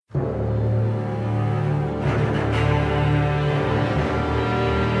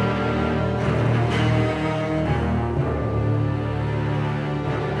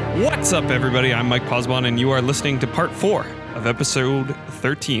What's up, everybody? I'm Mike Posbon, and you are listening to part 4 of episode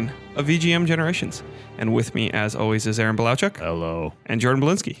 13 of VGM Generations. And with me, as always, is Aaron Belauchuk. Hello. And Jordan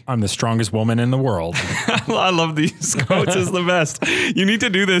Belinsky. I'm the strongest woman in the world. I love these quotes. It's the best. You need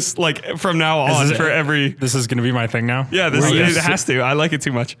to do this like from now on for every... This is going to be my thing now? Yeah, it has to. I like it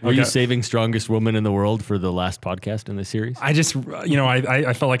too much. Were you saving strongest woman in the world for the last podcast in the series? I just,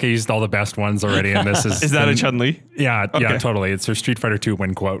 I felt like I used all the best ones already, and this is... Is that a Chun-Li? Yeah, yeah, totally. It's her Street Fighter 2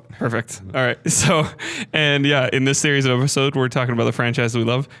 win quote. Perfect. All right. So, and yeah, in this series of episodes, we're talking about the franchise we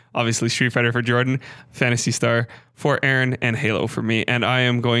love. Obviously, Street Fighter for Jordan, Phantasy Star for Aaron, and Halo for me. And I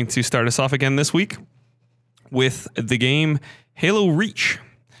am going to start us off again this week with the game Halo Reach.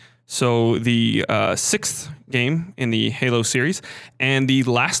 So the sixth game in the Halo series and the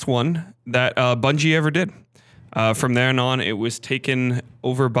last one that Bungie ever did. From there on, it was taken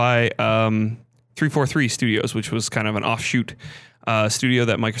over by 343 Studios, which was kind of an offshoot studio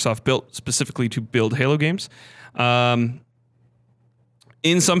that Microsoft built specifically to build Halo games.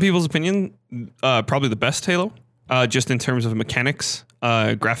 In some people's opinion, probably the best Halo, just in terms of mechanics,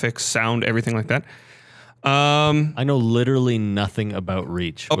 graphics, sound, everything like that. I know literally nothing about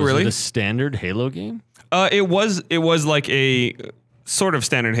Reach. Oh, really? Was it a standard Halo game? It was like a sort of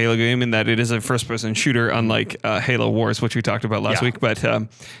standard Halo game in that it is a first-person shooter, unlike Halo Wars, which we talked about last week. But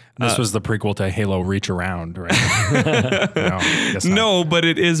this was the prequel to Halo Reach Around, right? No, but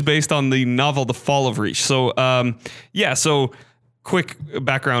it is based on the novel The Fall of Reach. So, so quick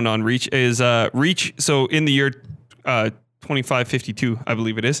background on Reach is Reach. So in the year 2552, I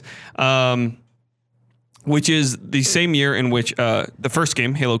believe it is, which is the same year in which the first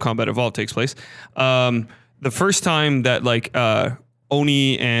game, Halo Combat Evolved, takes place. The first time that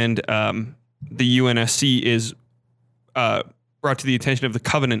ONI and the UNSC is brought to the attention of the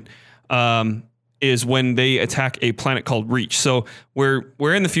Covenant is when they attack a planet called Reach. So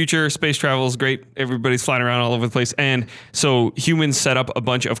we're in the future. Space travel is great. Everybody's flying around all over the place. And so humans set up a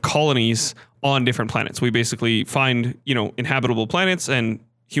bunch of colonies on different planets. We basically find, inhabitable planets and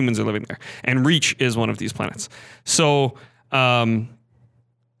humans are living there. And Reach is one of these planets. So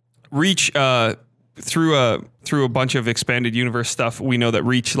Reach, through a bunch of expanded universe stuff, we know that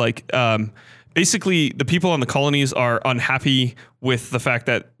Reach, basically the people on the colonies are unhappy with the fact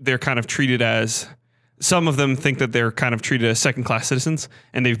that they're kind of treated as, some of them think that they're kind of treated as second-class citizens,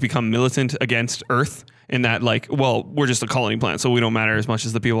 and they've become militant against Earth in that, we're just a colony planet, so we don't matter as much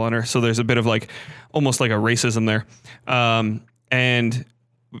as the people on Earth. So there's a bit of almost like a racism there. And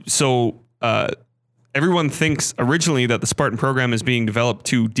so everyone thinks originally that the Spartan program is being developed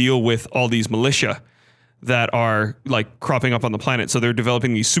to deal with all these militia that are cropping up on the planet. So they're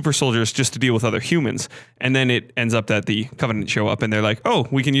developing these super soldiers just to deal with other humans. And then it ends up that the Covenant show up and they're like, oh,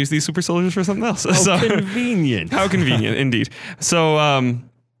 we can use these super soldiers for something else. How convenient. How convenient, indeed. So,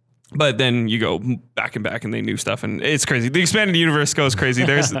 but then you go back and back and they knew stuff and it's crazy. The expanded universe goes crazy.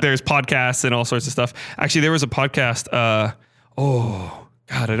 There's podcasts and all sorts of stuff. Actually, there was a podcast,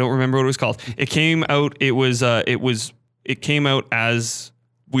 God, I don't remember what it was called. It came out, it came out as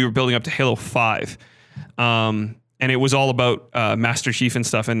we were building up to Halo 5. And it was all about Master Chief and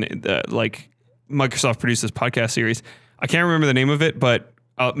stuff. And Microsoft produced this podcast series. I can't remember the name of it, but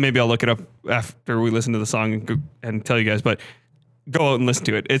maybe I'll look it up after we listen to the song and tell you guys. But go out and listen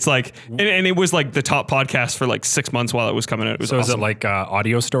to it. It's and it was the top podcast for 6 months while it was coming out. It was awesome. Is it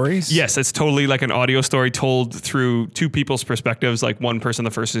audio stories? Yes, it's totally like an audio story told through two people's perspectives. One person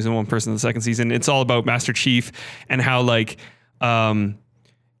the first season, one person the second season. It's all about Master Chief and how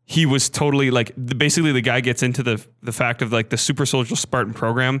he was totally basically the guy gets into the fact of the super soldier Spartan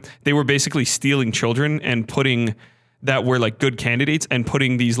program. They were basically stealing children and putting that were good candidates and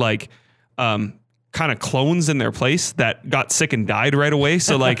putting these kind of clones in their place that got sick and died right away.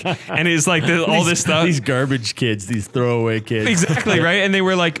 So and it's all this stuff. These garbage kids, these throwaway kids. Exactly. Right. And they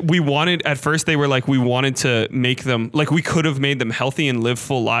were we wanted to make them we could have made them healthy and live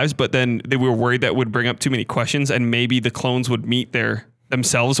full lives. But then they were worried that would bring up too many questions and maybe the clones would meet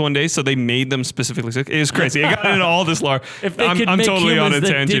themselves one day, so they made them specifically sick. It was crazy. It got into all this lore. If they I'm make totally on a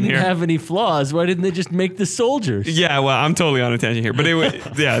tangent didn't here. Have any flaws, why didn't they just make the soldiers? Yeah, well, I'm totally on a tangent here, but it was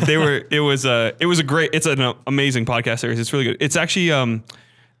it's an amazing podcast series. It's really good. It's actually the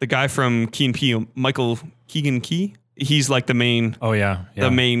guy from Key and Peele, Michael Keegan Key. He's the main the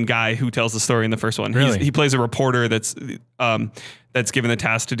main guy who tells the story in the first one. Really? He plays a reporter that's given the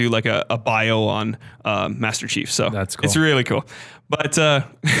task to do a bio on Master Chief. So that's cool. It's really cool. But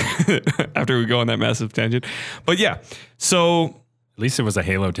after we go on that massive tangent, but yeah, so at least it was a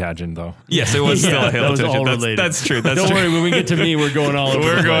Halo tangent, though. Yes, it was still a Halo that was tangent. all related. That's true. Don't worry, when we get to me, we're going all over.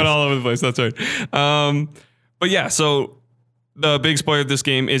 We're going all over the place. That's right. But yeah, so the big spoiler of this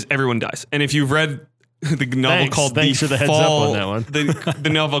game is everyone dies. And if you've read the novel called Thanks for the heads up on that one. the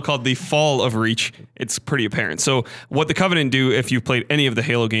novel called The Fall of Reach, it's pretty apparent. So what the Covenant do, if you've played any of the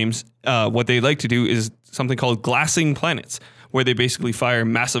Halo games, what they like to do is something called glassing planets, where they basically fire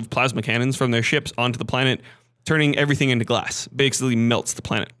massive plasma cannons from their ships onto the planet, turning everything into glass. Basically melts the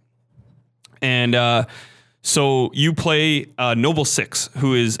planet. And so you play Noble Six,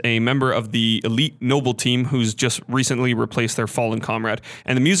 who is a member of the elite Noble team who's just recently replaced their fallen comrade.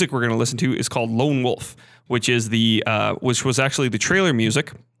 And the music we're going to listen to is called Lone Wolf, which is which was actually the trailer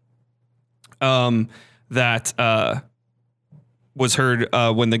music that was heard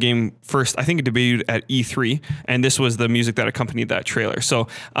when the game first, I think it debuted at E3, and this was the music that accompanied that trailer. So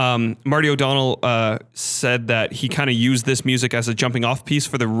Marty O'Donnell said that he kind of used this music as a jumping off piece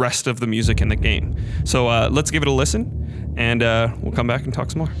for the rest of the music in the game. So let's give it a listen, and we'll come back and talk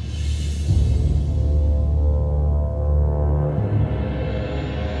some more.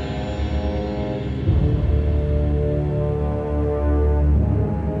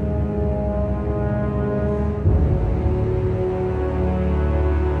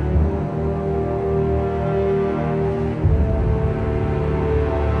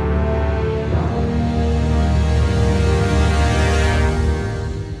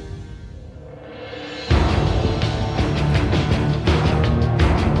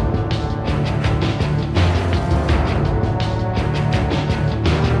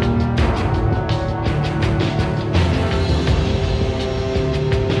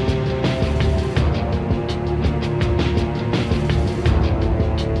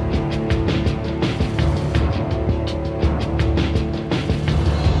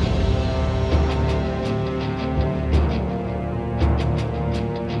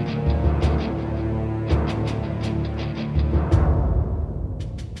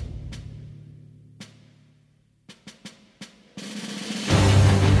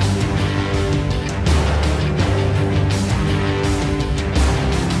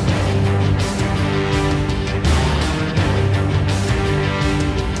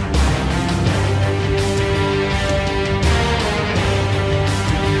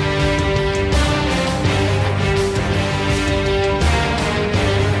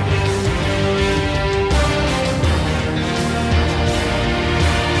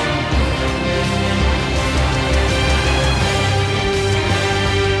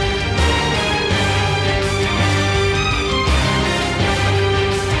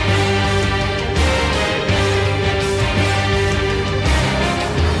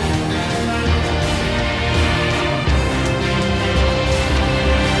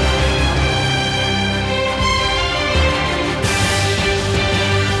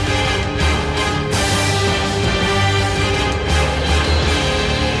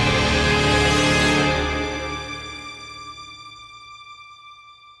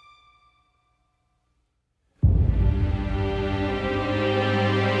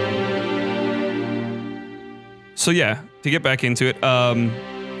 So yeah, to get back into it,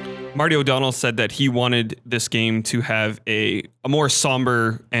 Marty O'Donnell said that he wanted this game to have a more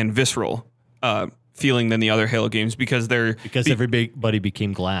somber and visceral feeling than the other Halo games because everybody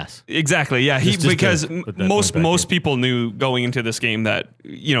became glass. Exactly. Yeah. Because most people knew going into this game that,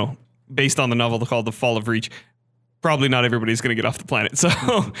 you know, based on the novel called The Fall of Reach, probably not everybody's going to get off the planet. So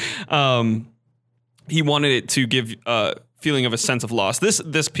he wanted it to give a feeling of a sense of loss.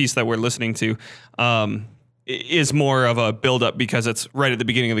 This piece that we're listening to is more of a build-up because it's right at the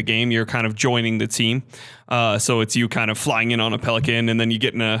beginning of the game. You're kind of joining the team. So it's you kind of flying in on a Pelican, and then you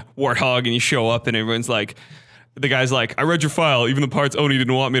get in a Warthog and you show up and everyone's like, the guy's like, I read your file, even the parts Oni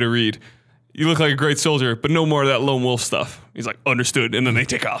didn't want me to read. You look like a great soldier, but no more of that lone wolf stuff. He's like, understood. And then they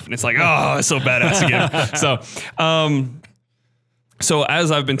take off and it's like, oh, it's so badass again. So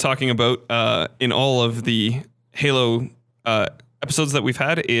as I've been talking about in all of the Halo episodes that we've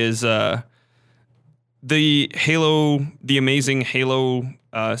had is the amazing Halo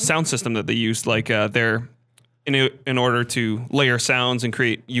sound system that they used, like they're in order to layer sounds and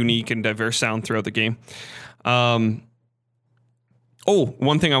create unique and diverse sound throughout the game. One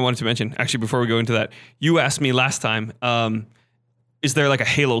thing I wanted to mention, actually, before we go into that, you asked me last time, is there like a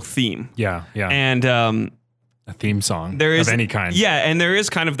Halo theme? Yeah. And a theme song of any kind. Yeah, and there is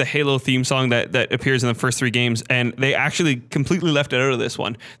kind of the Halo theme song that appears in the first 3 games, and they actually completely left it out of this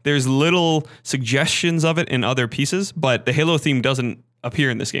one. There's little suggestions of it in other pieces, but the Halo theme doesn't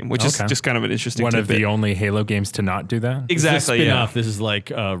appear in this game, which is just kind of an interesting one tidbit. Of the only Halo games to not do that? Exactly, this is a spin-off. This is like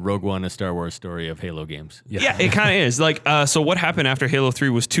Rogue One, a Star Wars story of Halo games. Yeah, it kind of is. Like, so what happened after Halo 3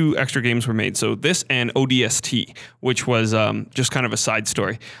 was 2 extra games were made. So this and ODST, which was just kind of a side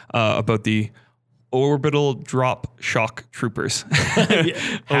story about the Orbital Drop Shock Troopers.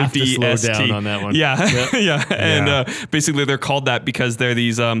 Have to slow down on that one. Yeah, yeah. And basically they're called that because they're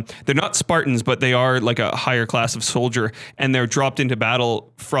these, they're not Spartans, but they are like a higher class of soldier, and they're dropped into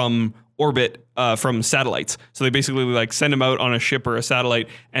battle from orbit, from satellites. So they basically like send them out on a ship or a satellite,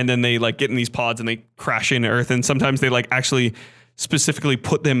 and then they like get in these pods and they crash into Earth. And sometimes they like actually specifically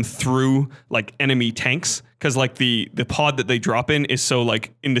put them through like enemy tanks, because like the pod that they drop in is so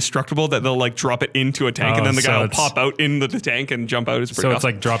like indestructible that they'll like drop it into a tank, and then the guy will pop out into the tank and jump out. It's pretty awesome. It's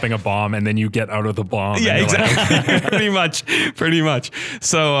like dropping a bomb and then you get out of the bomb. Yeah, exactly. Like pretty much.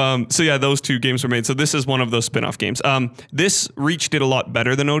 So yeah, those two games were made. So this is one of those spin-off games. This Reach did a lot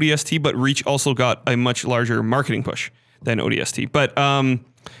better than ODST, but Reach also got a much larger marketing push than ODST. But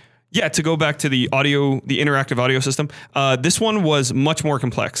yeah, to go back to the interactive audio system, this one was much more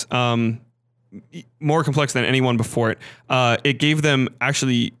complex. More complex than anyone before it. It gave them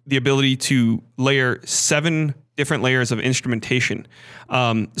actually the ability to layer 7 different layers of instrumentation.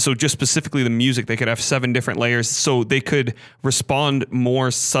 So just specifically the music, they could have 7 different layers, so they could respond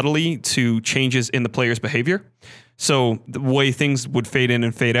more subtly to changes in the player's behavior. So the way things would fade in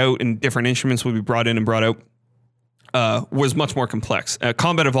and fade out, and different instruments would be brought in and brought out, was much more complex.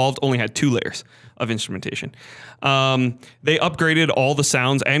 Combat Evolved only had 2 layers of instrumentation. They upgraded all the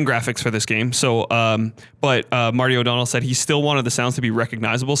sounds and graphics for this game. So, but Marty O'Donnell said he still wanted the sounds to be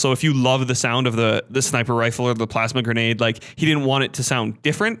recognizable. So if you love the sound of the sniper rifle or the plasma grenade, like he didn't want it to sound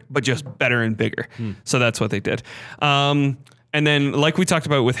different, but just better and bigger. So that's what they did. And then, like we talked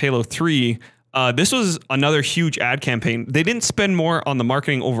about with Halo 3, this was another huge ad campaign. They didn't spend more on the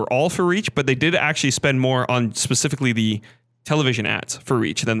marketing overall for Reach, but they did actually spend more on specifically the television ads for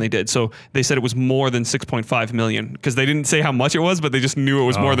Reach than they did. So they said it was more than 6.5 million, because they didn't say how much it was, but they just knew it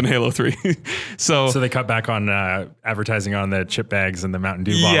was more than Halo 3. So they cut back on advertising on the chip bags and the Mountain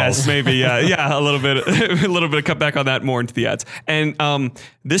Dew bottles. Yes, maybe. Yeah, a little bit of cut back on that, more into the ads. And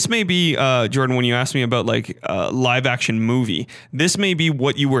this may be, Jordan, when you asked me about like live action movie, this may be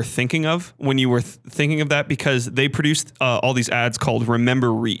what you were thinking of when you were thinking of that, because they produced all these ads called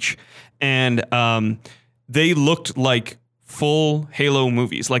Remember Reach, and they looked like full Halo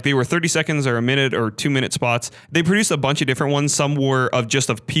movies. Like they were 30 seconds or a minute or 2-minute spots. They produced a bunch of different ones. Some were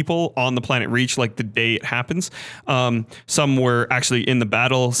of people on the planet Reach, like the day it happens. Some were actually in the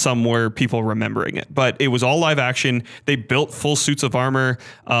battle. Some were people remembering it. But it was all live action. They built full suits of armor.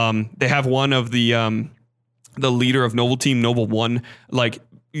 They have one of the leader of Noble Team, Noble One, like,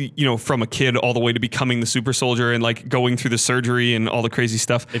 you know, from a kid all the way to becoming the super soldier and like going through the surgery and all the crazy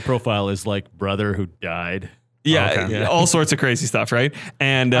stuff. They profile his like brother who died. Yeah, all sorts of crazy stuff, right?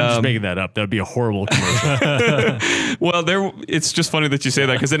 And I'm just making that up. That would be a horrible commercial. Well, it's just funny that you say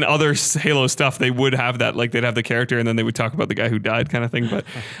that, because in other Halo stuff, they would have that. Like they'd have the character and then they would talk about the guy who died, kind of thing.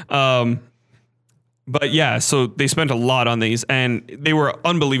 But yeah, so they spent a lot on these, and they were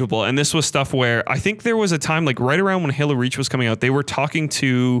unbelievable. And this was stuff where I think there was a time, like right around when Halo Reach was coming out, they were talking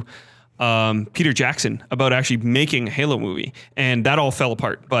to Peter Jackson about actually making a Halo movie, and that all fell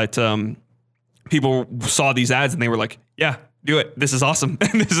apart. But people saw these ads and they were like, yeah, do it. This is awesome.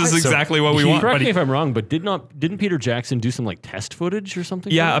 This is exactly what we want. Correct me if I'm wrong, but didn't Peter Jackson do some like test footage or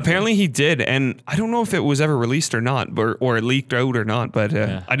something? Yeah, apparently he did. And I don't know if it was ever released or not, or it leaked out or not, but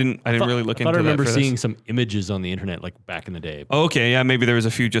I didn't really look into that. I remember seeing some images on the internet like back in the day. Okay, yeah, maybe there was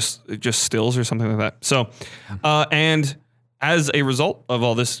a few just stills or something like that. So, and as a result of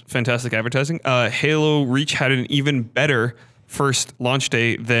all this fantastic advertising, Halo Reach had an even better first launch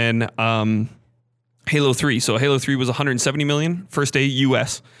day than Halo 3. So Halo 3 was 170 million first day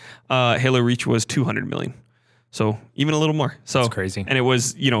US. Halo Reach was 200 million. So even a little more. So that's crazy. And it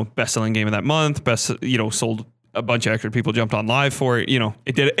was, best-selling game of that month. Sold a bunch of extra people, jumped on live for it.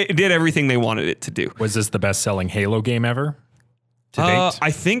 It did everything they wanted it to do. Was this the best-selling Halo game ever to date? I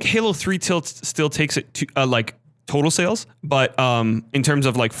think Halo 3 still takes it to total sales, but in terms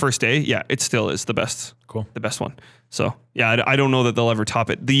of like first day, yeah, it still is the best. Cool. The best one. So yeah, I don't know that they'll ever top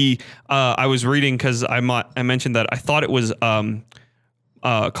it. I was reading, because I mentioned that I thought it was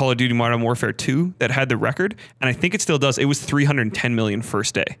Call of Duty Modern Warfare 2 that had the record, and I think it still does. It was 310 million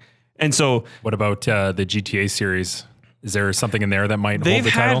first day. And so what about the GTA series? Is there something in there that might hold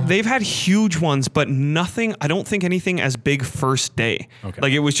the title? They've had huge ones, but nothing. I don't think anything as big first day. Okay.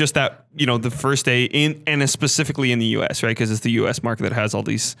 Like it was just that, the first day and specifically in the US, right? Because it's the US market that has all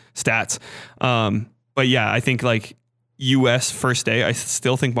these stats. But yeah, I think like US first day, I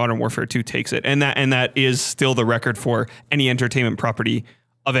still think Modern Warfare 2 takes it. And that is still the record for any entertainment property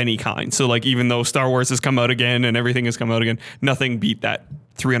of any kind. So like, even though Star Wars has come out again and everything has come out again, nothing beat that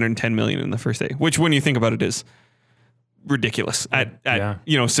 310 million in the first day, which when you think about it is ridiculous at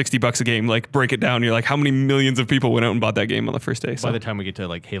 $60 a game. Like, break it down. You're like, how many millions of people went out and bought that game on the first day? So. By the time we get to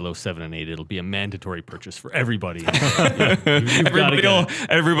like Halo 7 and 8, it'll be a mandatory purchase for everybody. Everybody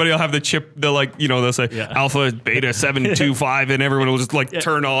will have the chip. They'll say Alpha, Beta, 7.25, and everyone will just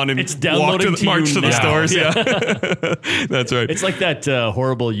turn on and it's downloading march to the stores. Yeah. That's right. It's like that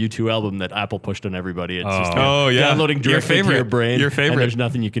horrible U2 album that Apple pushed on everybody. It's just downloading directly to your brain. Your favorite. And there's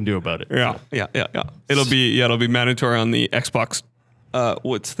nothing you can do about it. Yeah. It'll be mandatory on the Xbox.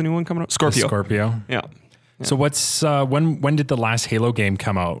 What's the new one coming out? Scorpio. Yeah. So what's when did the last Halo game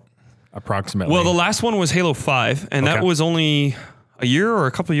come out? Approximately. Well, the last one was Halo 5, and that was only a year or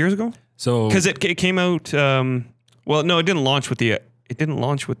a couple of years ago. So because it came out. It didn't launch with the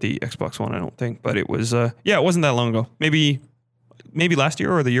Xbox One, I don't think, but it was. It wasn't that long ago. Maybe last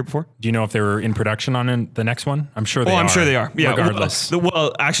year or the year before. Do you know if they were in production on the next one? I'm sure they are. I'm sure they are. Yeah. Regardless.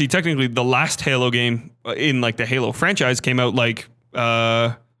 Well, actually, technically, the last Halo game in like the Halo franchise came out like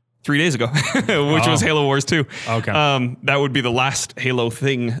 3 days ago, which was Halo Wars 2. Okay. That would be the last Halo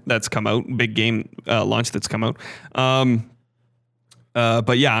thing that's come out, big game launch that's come out.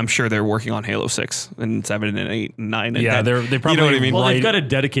 But yeah, I'm sure they're working on Halo 6 and 7 and 8 and 9 and 10. They probably, you know what I mean? Well, they've got a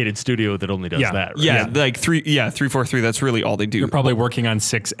dedicated studio that only does that. Right? Yeah, like 343. That's really all they do. They're probably working on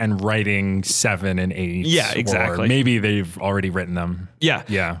 6 and writing 7 and 8. Yeah, exactly. Or maybe they've already written them. Yeah.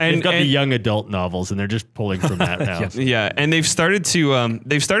 And they've got the young adult novels, and they're just pulling from that now. Yeah, and they've started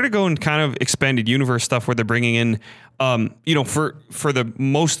going kind of expanded universe stuff where they're bringing in, for the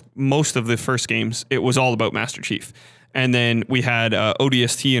most of the first games, it was all about Master Chief. And then we had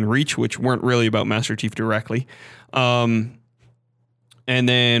ODST and Reach, which weren't really about Master Chief directly. And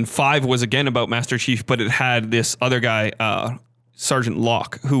then 5 was again about Master Chief, but it had this other guy, Sergeant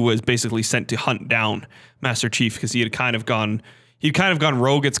Locke, who was basically sent to hunt down Master Chief because he had kind of gone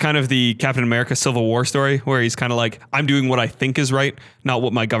rogue. It's kind of the Captain America Civil War story where he's kind of like, I'm doing what I think is right, not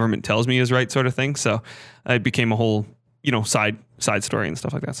what my government tells me is right, sort of thing. So it became a whole, side story and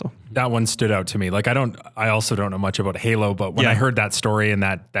stuff like that. So that one stood out to me. Like I also don't know much about Halo, but when I heard that story and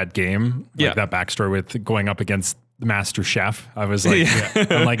that game, that backstory with going up against the Master Chef, I was like,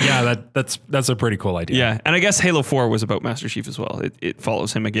 I'm like, that's a pretty cool idea. Yeah. And I guess Halo 4 was about Master Chief as well. It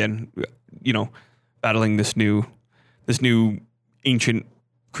follows him again, battling this new ancient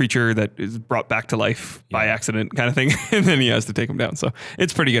creature that is brought back to life by accident kind of thing. And then he has to take him down. So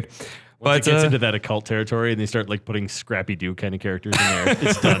it's pretty good. Once it gets into that occult territory and they start like putting Scrappy-Doo kind of characters in there,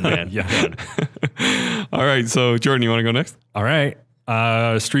 it's done, man. Done. All right. So Jordan, you want to go next? All right.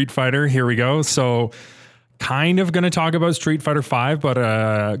 Street Fighter. Here we go. So kind of going to talk about Street Fighter 5, but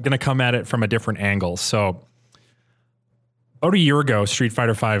going to come at it from a different angle. So about a year ago, Street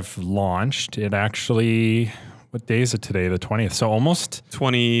Fighter 5 launched. It actually, what day is it today? The 20th. So almost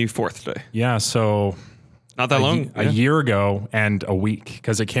 24th today. Yeah. So not that long. A year ago and a week,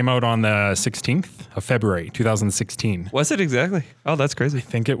 because it came out on the 16th of February, 2016. Was it exactly? Oh, that's crazy. I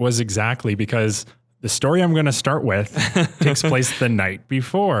think it was exactly, because the story I'm going to start with takes place the night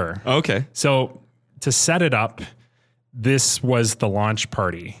before. Okay. So to set it up, this was the launch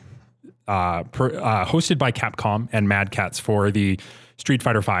party hosted by Capcom and Mad Catz for the Street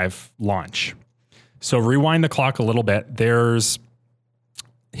Fighter V launch. So rewind the clock a little bit. There's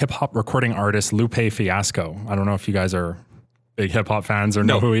hip-hop recording artist Lupe Fiasco. I don't know if you guys are big hip-hop fans or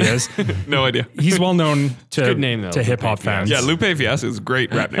know who he is. No idea. He's well known to, good name, though, to hip-hop fans. Yeah, Lupe Fiasco is a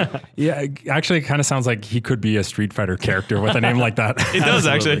great rap name. Yeah, actually it kind of sounds like he could be a Street Fighter character with a name like that. It does,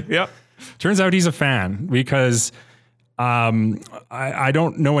 actually. Yep. Turns out he's a fan, because I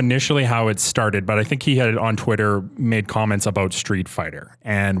don't know initially how it started, but I think he had on Twitter made comments about Street Fighter.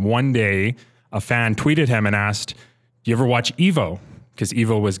 And one day a fan tweeted him and asked, "Do you ever watch EVO?" Because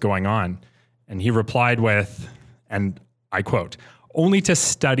EVO was going on. And he replied with, and I quote, "Only to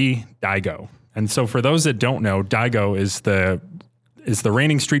study Daigo." And so for those that don't know, Daigo is the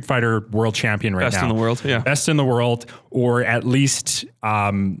reigning Street Fighter world champion right now. Best in the world, yeah. Best in the world, or at least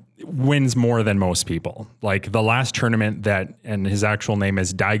wins more than most people. Like the last tournament and his actual name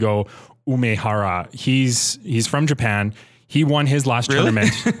is Daigo Umehara. He's from Japan. He won his last tournament.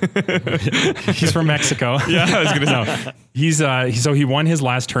 He's from Mexico. Yeah, I was going to say. So he won his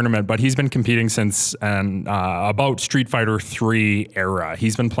last tournament, but he's been competing since about Street Fighter 3 era.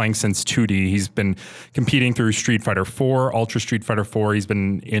 He's been playing since 2D. He's been competing through Street Fighter 4, Ultra Street Fighter 4. He's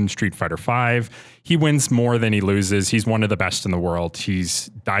been in Street Fighter 5. He wins more than he loses. He's one of the best in the world. He's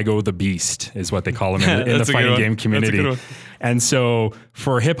Daigo the Beast is what they call him in the fighting game community. And so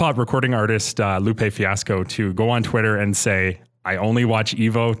for hip hop recording artist Lupe Fiasco to go on Twitter and say, I only watch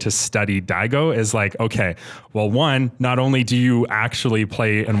Evo to study Daigo is like, okay, well, one, not only do you actually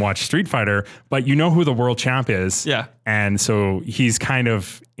play and watch Street Fighter, but you know who the world champ is. Yeah. And so he's kind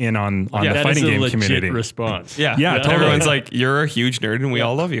of in on the that fighting is a game legit community. response. Yeah. Totally. Everyone's like, you're a huge nerd and we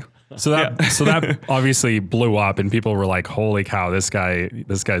all love you. So that obviously blew up, and people were like, "Holy cow, this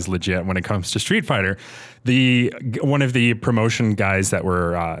guy's legit." When it comes to Street Fighter, one of the promotion guys that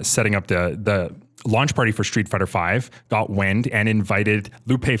were setting up the launch party for Street Fighter V got wind and invited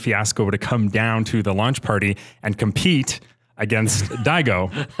Lupe Fiasco to come down to the launch party and compete against Daigo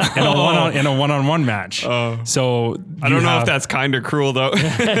in a one-on-one match. So I don't know if that's kind of cruel though.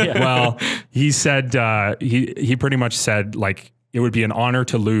 Well, he said he pretty much said like it would be an honor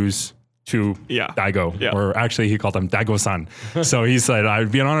to lose to Daigo, or actually he called him Daigo-san. So he said, "I'd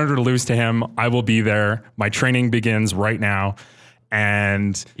be an honor to lose to him. I will be there. My training begins right now."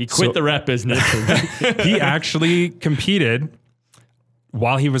 And he quit the rap business. He actually competed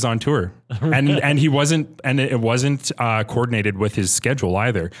while he was on tour, and he wasn't, and it wasn't coordinated with his schedule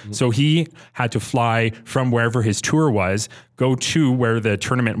either. So he had to fly from wherever his tour was, go to where the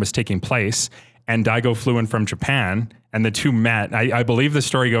tournament was taking place, and Daigo flew in from Japan, and the two met. I believe the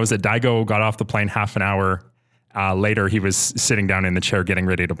story goes that Daigo got off the plane half an hour later. He was sitting down in the chair getting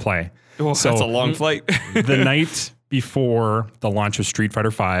ready to play. Oh, so that's a long flight. The night before the launch of Street Fighter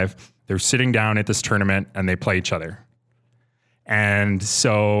V, they're sitting down at this tournament and they play each other. And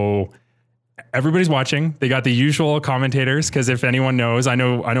so everybody's watching. They got the usual commentators, because if anyone knows, I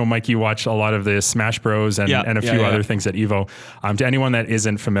know Mike, you watch a lot of the Smash Bros and a few other things at Evo. To anyone that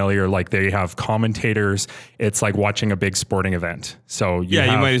isn't familiar, like they have commentators. It's like watching a big sporting event. So you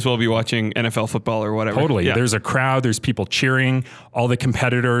might as well be watching NFL football or whatever. Totally. Yeah. There's a crowd. There's people cheering. All the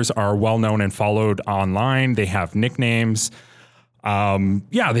competitors are well known and followed online. They have nicknames.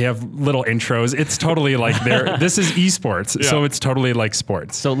 They have little intros. It's totally like this is esports. So it's totally like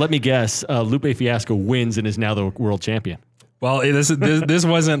sports. So let me guess, Lupe Fiasco wins and is now the world champion. Well, this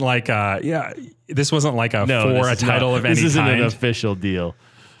wasn't like this wasn't like a title of any kind. This isn't an official deal.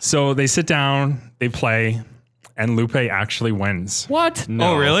 So they sit down, they play, and Lupe actually wins. What?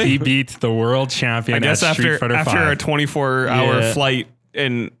 No. Oh, really? He beat the world champion. I guess after a 24-hour flight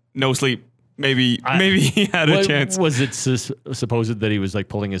and no sleep. Maybe he had a chance. Was it supposed that he was like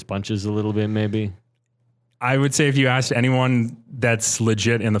pulling his punches a little bit? Maybe. I would say if you asked anyone that's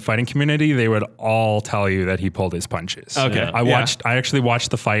legit in the fighting community, they would all tell you that he pulled his punches. Okay. I actually watched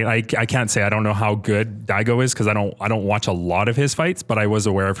the fight. I can't say I don't know how good Daigo is, because I don't watch a lot of his fights, but I was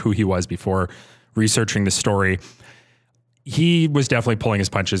aware of who he was before researching the story. He was definitely pulling his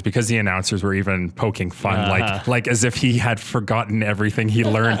punches, because the announcers were even poking fun, like as if he had forgotten everything he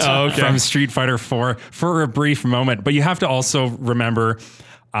learned from Street Fighter 4 for a brief moment. But you have to also remember,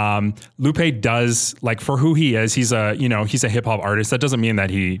 Lupe does, like, for who he is, he's a hip hop artist. That doesn't mean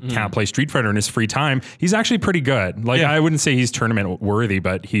that he can't play Street Fighter in his free time. He's actually pretty good. Like, I wouldn't say he's tournament worthy,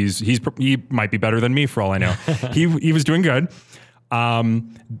 but he might be better than me for all I know. He was doing good.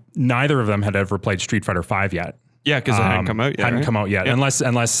 Neither of them had ever played Street Fighter 5 yet. Yeah, because it hadn't come out yet. Hadn't come out yet,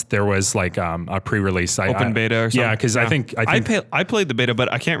 unless there was like a pre-release open beta or something. Yeah, because I think I played the beta,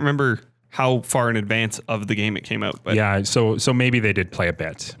 but I can't remember how far in advance of the game it came out. But yeah, so maybe they did play a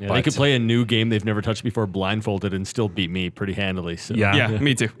bit. Yeah, they could play a new game they've never touched before blindfolded and still beat me pretty handily. So. Yeah,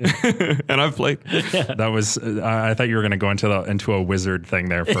 me too. And I've played. That was I thought you were going to go into a wizard thing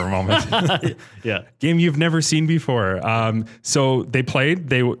there for a moment. Yeah, game you've never seen before. So they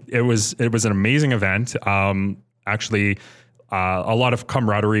played. It was an amazing event. Actually, a lot of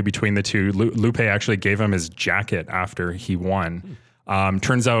camaraderie between the two. Lupe actually gave him his jacket after he won.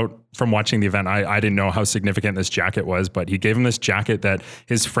 Turns out from watching the event, I didn't know how significant this jacket was, but he gave him this jacket that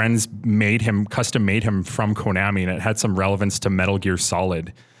his friends custom made him from Konami, and it had some relevance to Metal Gear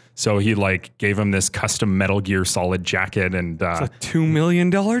Solid. So he gave him this custom Metal Gear Solid jacket, and it's a $2 million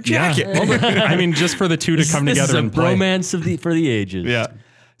jacket. Yeah. I mean, just for the two to come together and play. This is a bromance for the ages. Yeah.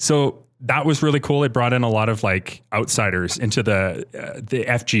 So that was really cool. It brought in a lot of outsiders into the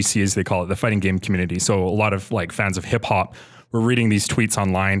FGC, as they call it, the fighting game community. So a lot of fans of hip hop were reading these tweets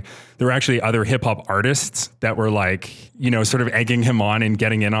online. There were actually other hip hop artists that were sort of egging him on and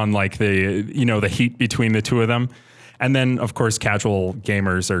getting in on the heat between the two of them. And then of course casual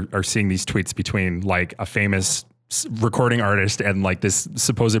gamers are seeing these tweets between a famous recording artist and this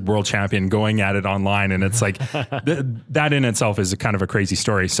supposed world champion going at it online, and it's that in itself is a kind of a crazy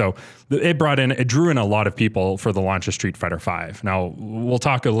story. So it drew in a lot of people for the launch of Street Fighter V. Now we'll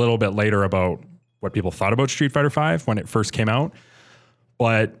talk a little bit later about what people thought about Street Fighter V when it first came out,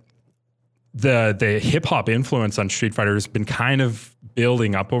 but the hip hop influence on Street Fighter has been kind of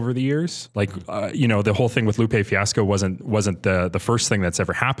building up over the years. Like, the whole thing with Lupe Fiasco wasn't the first thing that's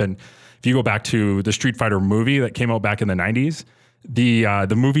ever happened. If you go back to the Street Fighter movie that came out back in the 90s,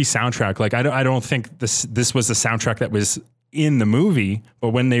 the movie soundtrack, like I don't think this was the soundtrack that was in the movie, but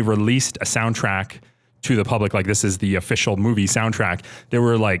when they released a soundtrack to the public, like this is the official movie soundtrack, there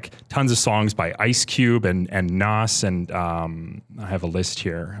were like tons of songs by Ice Cube and Nas and I have a list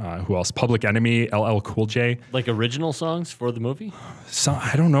here. Who else? Public Enemy, LL Cool J. Like original songs for the movie? So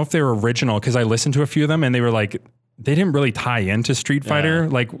I don't know if they were original because I listened to a few of them and they were like, they didn't really tie into Street Fighter.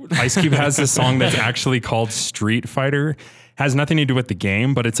 Like Ice Cube has this song that's actually called Street Fighter. Has nothing to do with the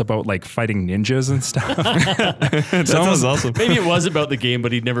game, but it's about like fighting ninjas and stuff. That sounds awesome. Maybe it was about the game,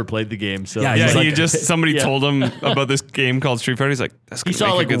 but he'd never played the game. So somebody told him about this game called Street Fighter. He's like, that's he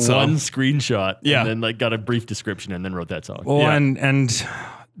saw like one screenshot, and then like got a brief description, and then wrote that song. Well, and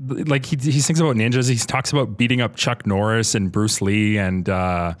like he sings about ninjas. He talks about beating up Chuck Norris and Bruce Lee and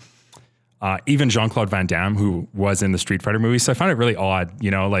even Jean-Claude Van Damme, who was in the Street Fighter movie. So I found it really odd,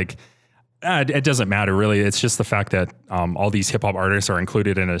 it doesn't matter really. It's just the fact that all these hip hop artists are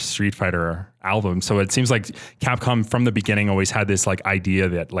included in a Street Fighter album. So it seems like Capcom from the beginning always had this like idea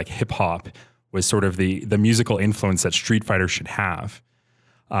that like hip hop was sort of the musical influence that Street Fighter should have.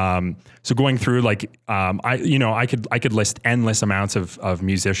 So going through like I could list endless amounts of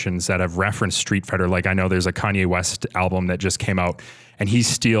musicians that have referenced Street Fighter. Like I know there's a Kanye West album that just came out, and he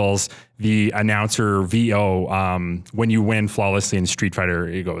steals the announcer VO when you win flawlessly in Street Fighter.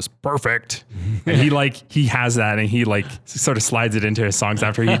 He goes perfect, and he has that, and he like sort of slides it into his songs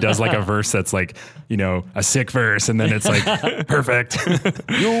after he does like a verse that's like a sick verse, and then it's like perfect.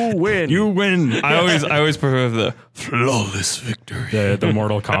 You win. I always prefer the flawless victory. The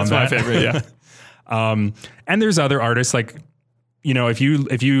Mortal Kombat. That's my favorite. Yeah. And there's other artists like, if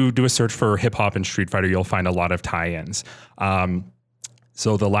you do a search for hip hop and Street Fighter, you'll find a lot of tie-ins.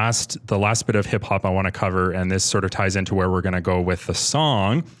 So the last bit of hip hop I want to cover, and this sort of ties into where we're going to go with the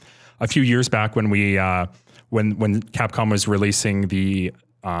song. A few years back, when when Capcom was releasing the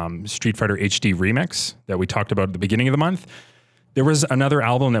Street Fighter HD remix that we talked about at the beginning of the month, there was another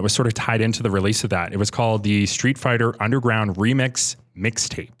album that was sort of tied into the release of that. It was called the Street Fighter Underground Remix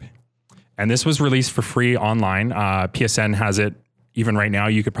Mixtape. And this was released for free online. PSN has it even right now.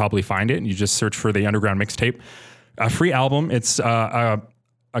 You could probably find it, and you just search for the Underground Mixtape. A free album. It's a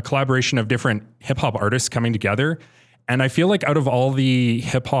collaboration of different hip hop artists coming together. And I feel like out of all the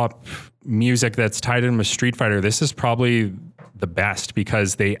hip hop music that's tied in with Street Fighter, this is probably the best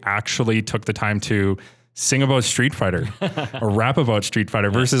because they actually took the time to sing about Street Fighter or rap about Street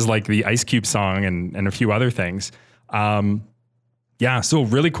Fighter versus like the Ice Cube song and a few other things. So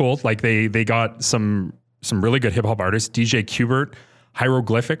really cool. Like they got some really good hip hop artists, DJ Qbert,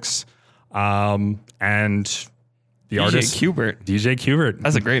 Hieroglyphics, and the artist DJ Qbert.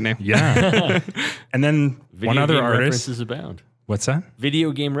 That's a great name. Yeah. And then one other artist. References abound. What's that?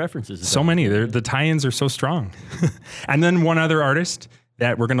 Video game references. So many. The tie-ins are so strong. And then one other artist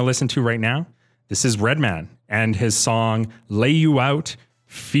that we're going to listen to right now. This is Redman and his song Lay You Out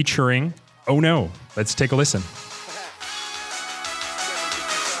featuring Oh No. Let's take a listen.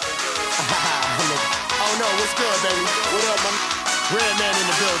 Oh no, what's good, baby? What up, man? Redman in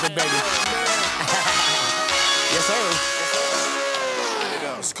the building, baby. Yes, sir.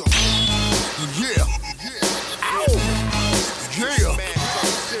 Let's go. Yeah. Ow. Yeah.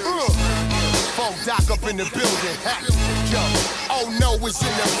 Funk Doc up in the building. Yo. Oh no, it's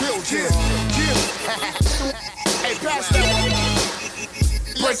in the building. Yeah. Hey, pass that.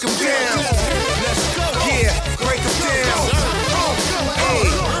 Break them down. Let's go. Yeah, break them down. Hey,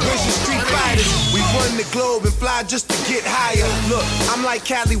 where's your Street Fighters? We run the globe and fly just to get higher. Look, I'm like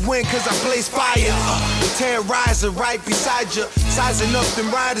Cali Wynn cause I blaze fire. The terrorizer right beside you. Sizing up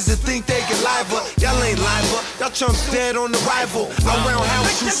them riders that think they get liver. Y'all ain't liver. Y'all chumps dead on the rival. I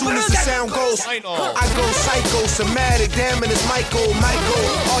roundhouse you soon as the sound goes. I go psycho, somatic, damn it, it's Michael.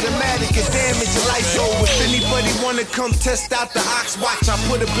 Automatic and damage your life. So if anybody wanna come test out the ox watch, I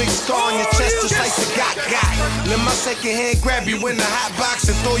put a big scar on your chest just like the got. Let my second hand grab you in the hot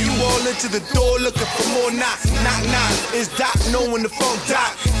box and throw you all into the door looking for more knock. It's Doc knowing the Funk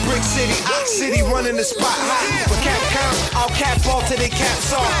Doc. Brick City, Ox City running the spot hot. For Capcom, I'll cap all till they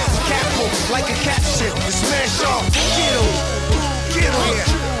caps off. Capo like a caption, the smash off. Get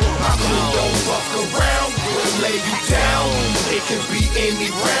em. My crew don't fuck around, we'll lay you down. It can be any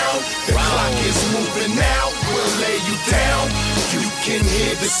round. The clock is moving now, we'll lay you down. You can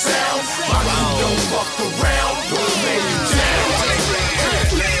hear the sound. My crew don't fuck around, we'll lay you down.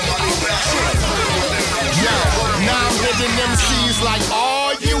 Yeah, now I'm hitting MCs like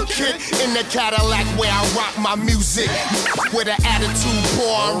all you kid in In the Cadillac where I rock my music. With an attitude,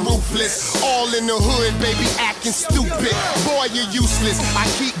 boy, I'm ruthless. All in the hood, baby, acting stupid. Boy, you're useless. I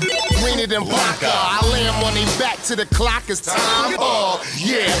keep greener than Blanca. I lay him on their back to the clock. It's time.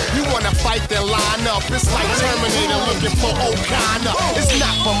 Yeah, you wanna fight, then line up. It's like Terminator looking for O'Connor. It's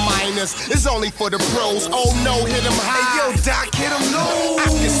not for minors, it's only for the pros. Oh no, hit him high. Hey, yo, Doc, hit him low.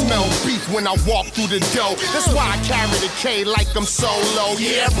 I can smell beef when I walk through the door. That's why I carry the K like I'm solo.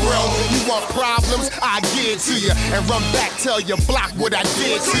 Yeah, bro, you want problems? I give it to you. And run back, tell your block what I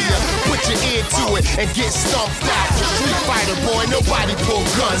did to you. Put your ear to it and get stumped out. Street Fighter, boy, nobody pull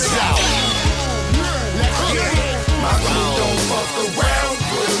guns out. My crew don't fuck around,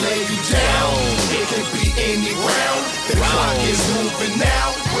 we'll lay you down. It can be any round. The clock is moving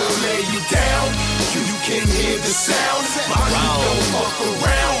now, we'll lay you down. You can hear the sound. My crew don't fuck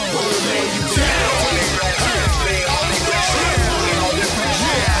around, we'll lay you down.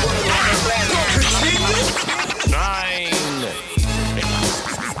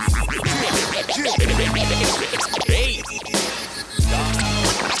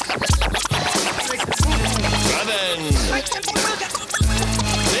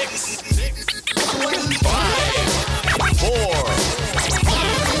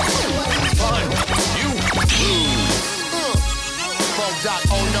 Doc,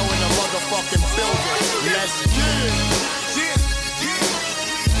 oh no, in the motherfucking building. Let's get it.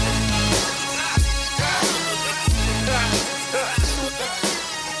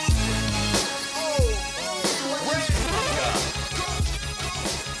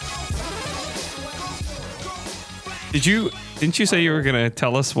 Didn't you say you were gonna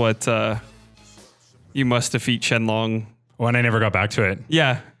tell us what you must defeat Shenlong? When I never got back to it.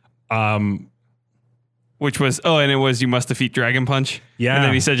 Yeah. Which was and it was you must defeat Dragon Punch. Yeah. And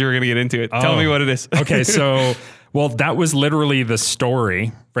then you said you were gonna get into it. Tell me what it is. Okay, so well, that was literally the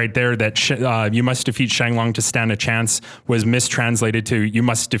story right there. That you must defeat Shenlong to stand a chance was mistranslated to you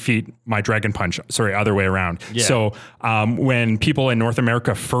must defeat my Dragon Punch. Sorry, other way around. Yeah. So when people in North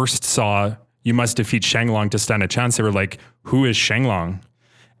America first saw you must defeat Shenlong to stand a chance, they were like, "Who is Shenlong?"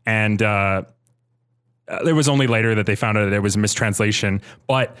 And it was only later that they found out that it was a mistranslation,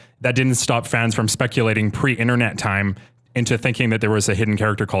 but that didn't stop fans from speculating pre-internet time into thinking that there was a hidden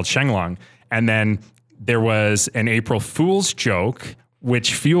character called Shenlong. And then there was an April Fool's joke,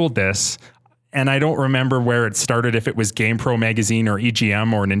 which fueled this. And I don't remember where it started, if it was GamePro magazine or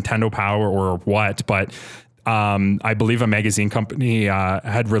EGM or Nintendo Power or what, but I believe a magazine company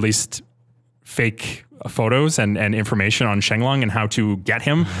had released fake photos and information on Shenlong and how to get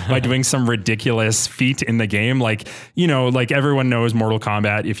him by doing some ridiculous feat in the game. Like, like everyone knows Mortal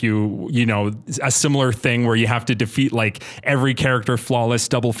Kombat, if a similar thing where you have to defeat like every character flawless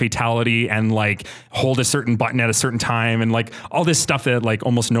double fatality and like hold a certain button at a certain time and like all this stuff that like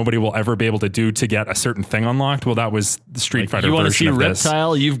almost nobody will ever be able to do to get a certain thing unlocked. Well, that was the Street Fighter version of this. You want to see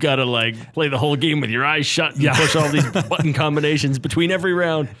Reptile? You've got to like play the whole game with your eyes shut and push all these button combinations between every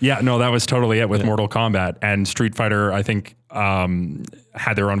round. Yeah, no, that was totally it with Mortal Kombat. And Street Fighter, I think,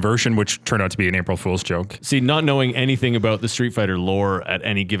 had their own version, which turned out to be an April Fool's joke. See, not knowing anything about the Street Fighter lore at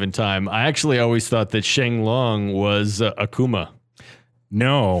any given time, I actually always thought that Shenlong was Akuma.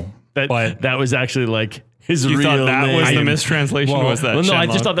 No, that was actually like his you real thought that name. was the mistranslation? Was that? Well, no, I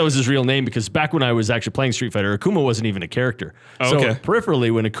Shenlong? just thought that was his real name because back when I was actually playing Street Fighter, Akuma wasn't even a character. Oh, so okay.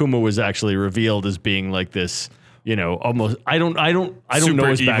 peripherally, when Akuma was actually revealed as being like this, almost I don't know Super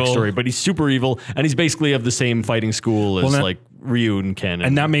his evil. backstory, but he's super evil and he's basically of the same fighting school as like Ryu and Ken.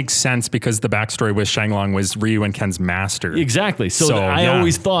 And that makes sense because the backstory with Shenlong was Ryu and Ken's master. Exactly. So I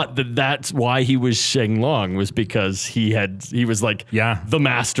always thought that that's why he was Shenlong, was because he was like the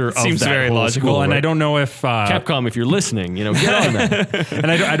master of Seems that very whole logical. school, Well, and right? I don't know if Capcom, if you're listening, get on that.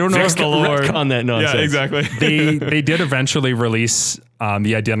 and I don't know Fix if the lore. Retcon that nonsense. Yeah, exactly. they did eventually release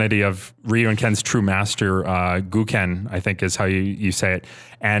the identity of Ryu and Ken's true master, Guken, I think is how you say it.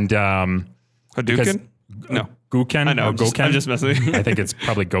 And Hadouken? No. Guken? I know. Or I'm just Goken? messing. I think it's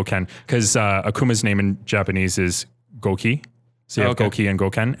probably Goken because Akuma's name in Japanese is Goki. So you have Goki and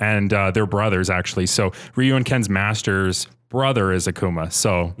Goken, and they're brothers actually. So Ryu and Ken's master's brother is Akuma.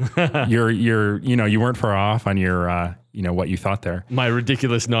 So you weren't far off on your what you thought there. My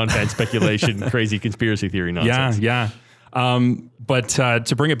ridiculous non-fan speculation, crazy conspiracy theory nonsense. Yeah. But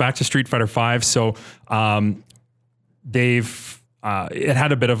to bring it back to Street Fighter V, so it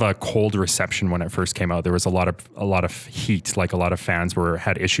had a bit of a cold reception when it first came out. There was a lot of heat, like a lot of fans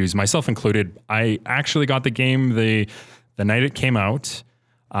had issues, myself included. I actually got the game the night it came out.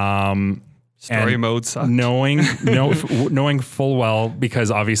 Story mode sucked. Knowing full well, because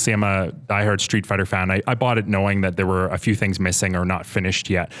obviously I'm a diehard Street Fighter fan, I bought it knowing that there were a few things missing or not finished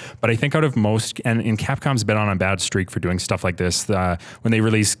yet. But I think out of most, and Capcom's been on a bad streak for doing stuff like this. When they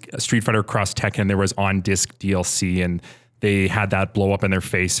released Street Fighter Cross Tekken, there was on-disc DLC, and they had that blow up in their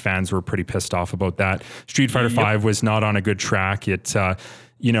face. Fans were pretty pissed off about that. Street Fighter V was not on a good track. It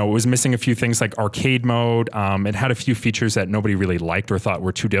was missing a few things like arcade mode. It had a few features that nobody really liked or thought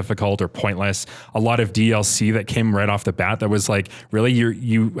were too difficult or pointless. A lot of DLC that came right off the bat that was like, really,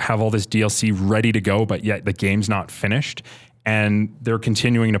 you have all this DLC ready to go, but yet the game's not finished. And they're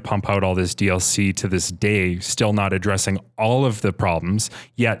continuing to pump out all this DLC to this day, still not addressing all of the problems,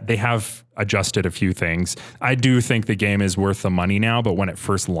 yet they have adjusted a few things. I do think the game is worth the money now, but when it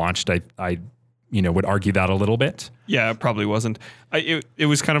first launched, I would argue that a little bit. Yeah, it probably wasn't. It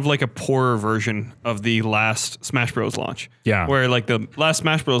was kind of like a poorer version of the last Smash Bros. Launch. Yeah. Where like the last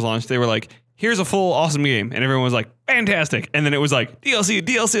Smash Bros. Launch, they were like, here's a full awesome game. And everyone was like, fantastic. And then it was like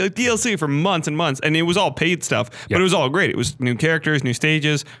DLC for months and months. And it was all paid stuff, but it was all great. It was new characters, new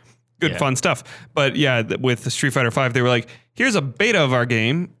stages, good fun stuff. But yeah, with the Street Fighter V, they were like, here's a beta of our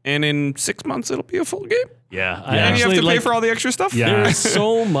game. And in 6 months, it'll be a full game. Yeah. And you have to pay for all the extra stuff? Yeah. There is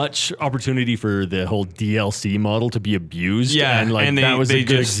so much opportunity for the whole DLC model to be abused. Yeah, And and that was a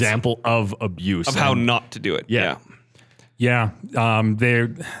good just- example of abuse. Of how not to do it. Yeah. Yeah.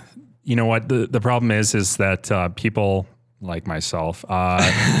 You know what? The problem is that people like myself,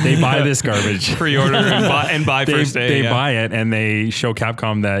 they buy this garbage. Pre-order and buy first day. They buy it and they show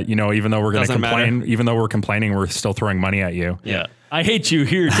Capcom that, even though we're going to Doesn't complain, matter. even though we're complaining, we're still throwing money at you. Yeah. I hate you.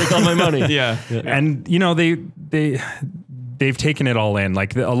 Here, take all my money. Yeah. And they've taken it all in.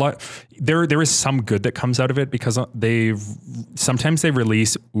 Like a lot, there is some good that comes out of it because sometimes they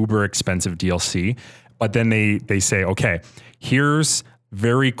release uber expensive DLC, but then they say, okay, here's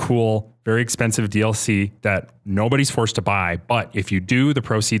very cool, very expensive DLC that nobody's forced to buy, but if you do, the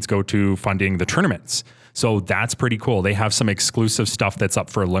proceeds go to funding the tournaments. So that's pretty cool. They have some exclusive stuff that's up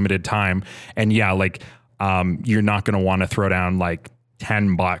for a limited time, and you're not going to want to throw down like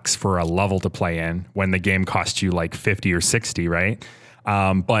 $10 for a level to play in when the game costs you like 50 or 60, right?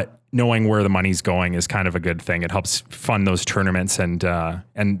 But knowing where the money's going is kind of a good thing. It helps fund those tournaments, and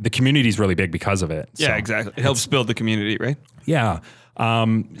the community is really big because of it. Yeah, So exactly. It helps build the community, right? yeah.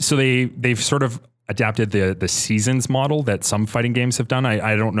 So they've sort of adapted the seasons model that some fighting games have done.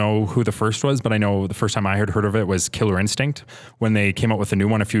 I don't know who the first was, but I know the first time I heard of it was Killer Instinct. When they came out with a new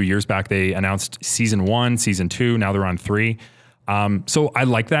one a few years back, they announced season 1, season 2. Now they're on 3. So I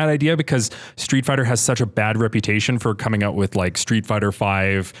like that idea because Street Fighter has such a bad reputation for coming out with like Street Fighter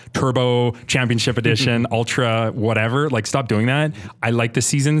 5 Turbo Championship Edition, Ultra, whatever. Like, stop doing that. I like the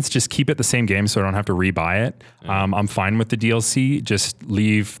seasons. Just keep it the same game so I don't have to rebuy it. I'm fine with the DLC. Just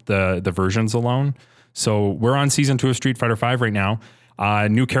leave the versions alone. So we're on season 2 of Street Fighter 5 right now.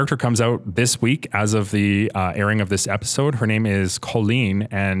 New character comes out this week as of the airing of this episode. Her name is Colleen,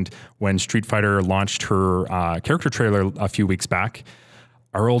 and when Street Fighter launched her character trailer a few weeks back,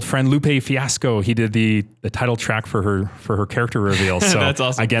 our old friend Lupe Fiasco, he did the title track for her character reveal. So That's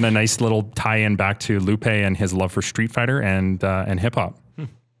awesome. Again, a nice little tie-in back to Lupe and his love for Street Fighter and hip hop.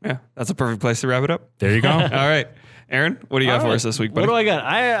 Yeah, that's a perfect place to wrap it up. There you go. All right. Aaron, what do you got for us this week, buddy? What do I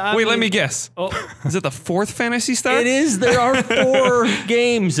got? Wait, let me guess. Oh, Is it the 4th Phantasy Star? it is. There are 4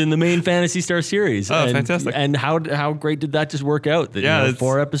 games in the main Phantasy Star series. Oh, fantastic. And how great did that just work out? That, Yeah, it's-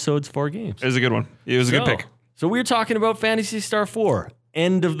 4 episodes, 4 games. It was a good one. It was a good pick. So we were talking about Phantasy Star 4,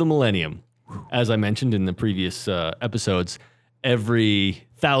 End of the Millennium. As I mentioned in the previous episodes, every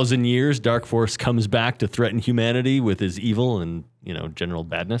 1,000 years, Dark Force comes back to threaten humanity with his evil and, general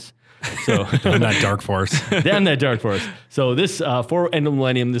badness. So And that Dark Force. damn that Dark Force. So this for End of the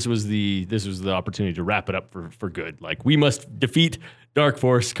Millennium, this was the opportunity to wrap it up for good. Like, we must defeat Dark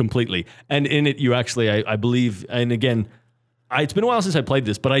Force completely. And in it, you actually, I believe, and again, it's been a while since I played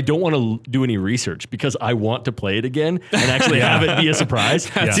this, but I don't want to do any research because I want to play it again and actually have it be a surprise.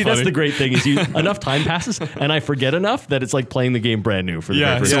 See, that's the great thing is enough time passes and I forget enough that it's like playing the game brand new for the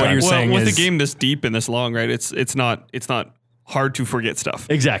very first so time. what you're saying with is- a game this deep and this long, right? It's not hard to forget stuff.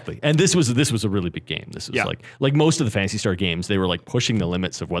 Exactly. And this was a really big game. This was Yeah. like most of the Phantasy Star games, they were like pushing the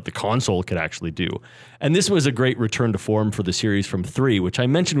limits of what the console could actually do. And this was a great return to form for the series from 3, which I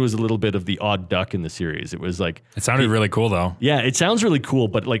mentioned was a little bit of the odd duck in the series. It was like, It sounded really cool though. yeah, it sounds really cool,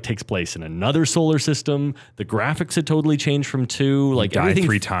 but like takes place in another solar system. The graphics had totally changed from 2. Like die everything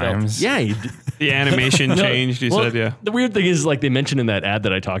 3 felt- times. Yeah. The animation changed, you Well, said, yeah. The weird thing is, like, they mentioned in that ad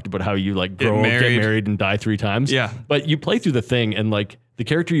that I talked about how you like grow up, get married. married and die 3 times. Yeah. But you play through the thing and like the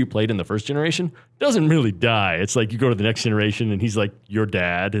character you played in the first generation doesn't really die. It's like you go to the next generation and he's like your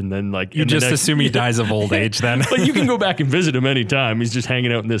dad, and then like You just assume he dies of old age then. But you can go back and visit him anytime. He's just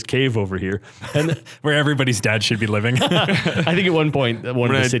hanging out in this cave over here, and Where everybody's dad should be living. I think at one point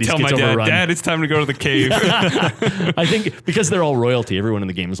one of the cities Tell gets my dad, overrun. Dad, it's time to go to the cave. I think because they're all royalty, everyone in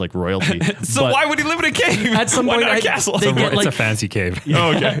the game is like royalty. So But why would he live in a cave? at some Why point not a I- castle? they get, It's like- a fancy cave.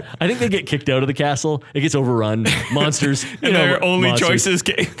 Oh, okay. I think they get kicked out of the castle. It gets overrun. Monsters. And their only monsters. choice is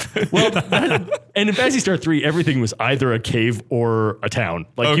cave. Well, and in Phantasy Star 3, everything was either a cave or a town.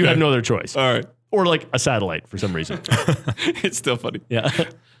 Like you Okay. had no other choice. All right. Or like a satellite for some reason. It's still funny. Yeah.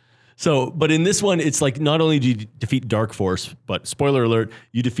 So, but in this one, it's like not only do you defeat Dark Force, but spoiler alert,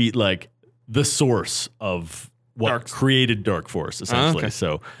 you defeat like the source of what created Dark Force, essentially. okay.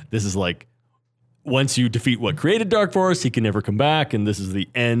 So this is like once you defeat what created Dark Force, he can never come back, and this is the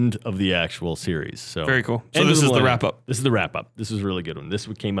end of the actual series. So Very cool. So End this of is the millennium. wrap-up. This is the wrap up. This was a really good one. This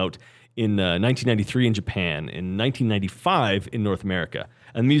one came out in 1993 in Japan, in 1995 in North America,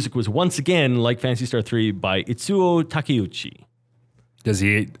 and the music was once again like Phantasy Star 3 by Itsuo Takeuchi. Does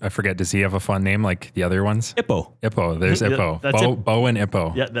he have a fun name like the other ones? Ippo. Ippo. There's Yeah, Ippo. that's Bo and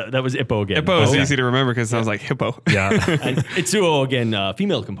Ippo. Yeah, that was Ippo again. Hippo is Okay. easy to remember because it sounds like hippo. Yeah. And Itsuo again,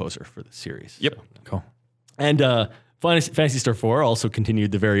 female composer for the series. Yep. So. Cool. And Phantasy Star 4 also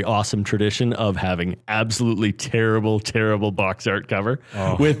continued the very awesome tradition of having absolutely terrible box art cover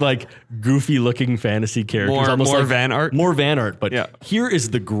with like goofy looking fantasy characters. More like van art? More van art. But Yeah. here is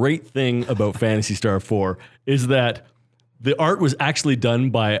the great thing about Phantasy Star 4 is that the art was actually done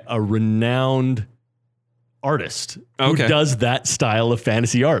by a renowned artist who Okay. does that style of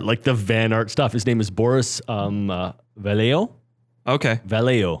fantasy art, like the van art stuff. His name is Boris Vallejo. Okay.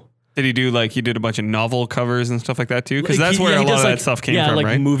 Vallejo. Did he do he did a bunch of novel covers and stuff like that too? Because Like, that's he- where yeah, a he lot does, of like- that stuff came yeah, from, like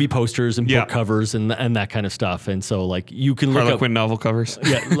right? movie posters and Yeah. book covers and that kind of stuff. And so like you can look Harlequin up, novel covers.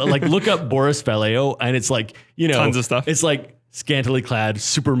 yeah, like look up Boris Vallejo, and it's like Tons of stuff. It's like scantily clad,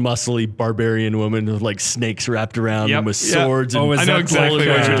 super muscly barbarian woman with like snakes wrapped around Yep, them with yep. swords. Oh, and is I know that exactly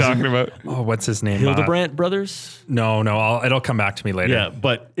like, what you're uh, talking about. Oh, what's his name? Hildebrandt brothers. No, it'll come back to me later. Yeah,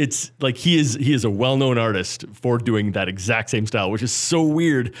 but it's like he is a well-known artist for doing that exact same style, which is so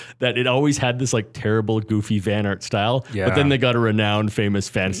weird that it always had this like terrible, goofy van art style. Yeah. But then they got a renowned, famous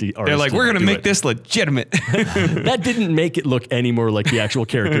fantasy artist. They're like, we're going to do make it. this legitimate. That didn't make it look any more like the actual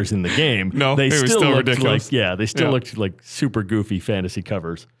characters in the game. No, they it was still looked ridiculous. like they still Yeah. looked like super goofy fantasy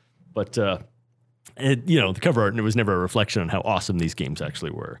covers. But the cover art, and it was never a reflection on how awesome these games actually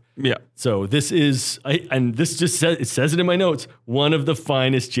were. Yeah. So this is, and this just says it in my notes, one of the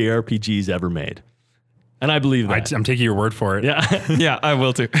finest JRPGs ever made, and I believe that. I'm taking your word for it. Yeah, Yeah, I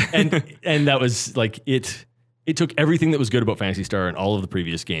will too. and that was like it. It took everything that was good about Phantasy Star and all of the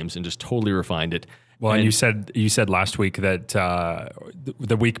previous games and just totally refined it. Well, and you said last week that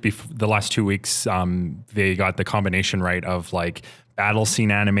the last 2 weeks, they got the combination right of like battle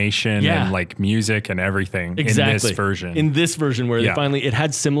scene animation Yeah. and like music and everything Exactly. in this version. In this version, where Yeah. it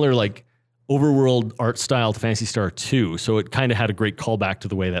had similar like overworld art style to Phantasy Star 2. So it kind of had a great callback to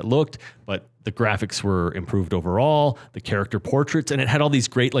the way that looked, but the graphics were improved overall, the character portraits, and it had all these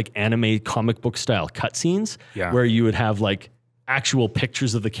great like anime comic book style cutscenes Yeah. where you would have like actual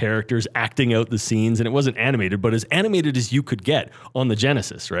pictures of the characters acting out the scenes, and it wasn't animated, but as animated as you could get on the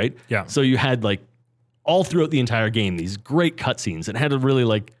Genesis, right? Yeah. So you had like all throughout the entire game these great cutscenes. It had a really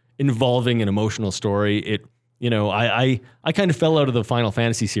like involving and emotional story. It, I kind of fell out of the Final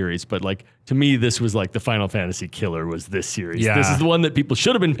Fantasy series, but like to me, this was like the Final Fantasy killer was this series. Yeah. This is the one that people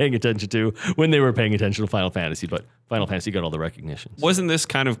should have been paying attention to when they were paying attention to Final Fantasy, but Final Fantasy got all the recognition. Wasn't this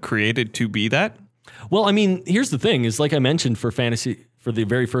kind of created to be that? Well, I mean, here's the thing: is like I mentioned for the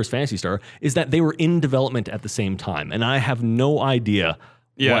very first Phantasy Star, is that they were in development at the same time, and I have no idea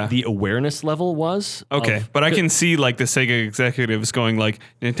Yeah. what the awareness level was. Okay, of- but I can see like the Sega executives going like,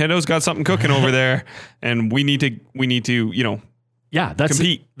 Nintendo's got something cooking over there, and we need to, Yeah, that's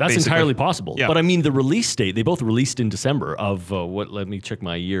compete, That's basically. entirely possible. Yeah. But I mean, the release date, they both released in December of let me check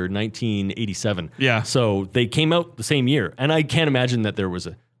my year, 1987. Yeah. So they came out the same year, and I can't imagine that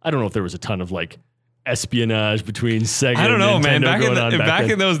I don't know if there was a ton of like espionage between Sega. I don't know, and man. Nintendo Back going on back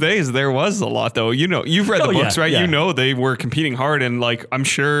then. in those days, there was a lot, though. You've read the Oh, yeah, books, right? yeah. You know they were competing hard, and like I'm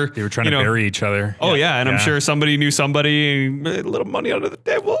sure they were trying to bury each other. Oh yeah, and I'm Yeah. sure somebody knew somebody, a little money under the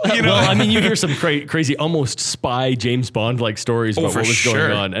table. Well, I mean, you hear some crazy, almost spy James Bond like stories about for what was sure.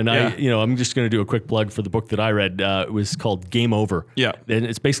 going on, and Yeah. I'm just going to do a quick plug for the book that I read. It was called Game Over. Yeah. and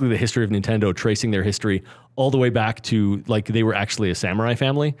it's basically the history of Nintendo, tracing their history all the way back to like they were actually a samurai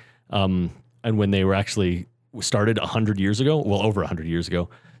family, and when they were actually started 100 years ago, well, over 100 years ago.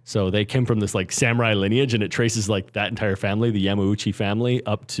 So they came from this like samurai lineage, and it traces like that entire family, the Yamauchi family,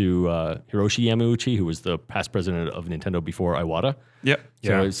 up to Hiroshi Yamauchi, who was the past president of Nintendo before Iwata. Yep.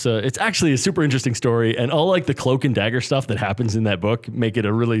 So it's actually a super interesting story, and all like the cloak and dagger stuff that happens in that book make it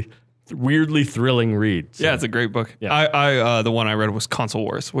a really weirdly thrilling read. So, Yeah, it's a great book. Yeah. I the one I read was Console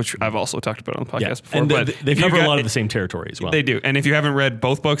Wars, which I've also talked about on the podcast before. and but they if you cover a got- lot of the same territory as well. They do. And if you haven't read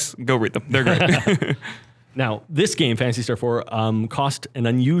both books, go read them. They're great. Now, this game, Phantasy Star 4, cost an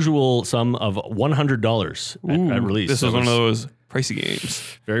unusual sum of $100 at release. This That was one of those pricey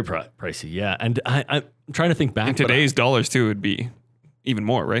games. very pricey, yeah. And I'm trying to think back. In but today's dollars, too, it'd be even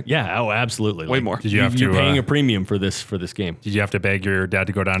more, right? yeah, oh, absolutely. Way more. Did you have You're to? paying a premium for this game. Did you have to beg your dad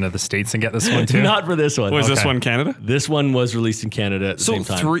to go down to the States and get this one too? Not for this one. Was this Okay. one Canada? This one was released in Canada at the So same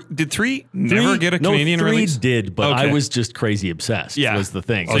time. did three never get a Canadian three release? did, but Okay. I was just crazy obsessed. Yeah. Was the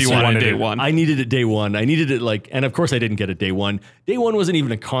thing. So you wanted day it- one. I needed it day one. I needed it and of course I didn't get it day one. Day one wasn't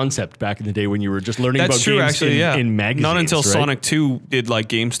even a concept back in the day when you were just learning That's about true, games actually. Yeah. in magazines. Not until right? Sonic 2 did like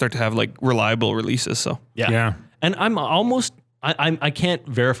games start to have like reliable releases. So Yeah. And I'm almost. I can't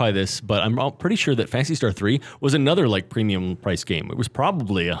verify this, but I'm pretty sure that Phantasy Star 3 was another like premium price game. It was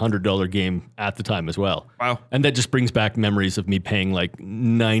probably a $100 game at the time as well. Wow. And that just brings back memories of me paying like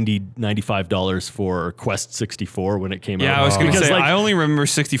 $95 for Quest 64 when it came out. yeah, I was going to Because, say like, I only remember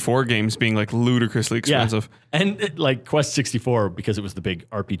 64 games being like ludicrously yeah. expensive. And like Quest 64, because it was the big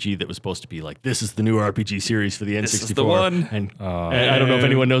RPG that was supposed to be like, this is the new RPG series for the N64. This is the one. And I don't know if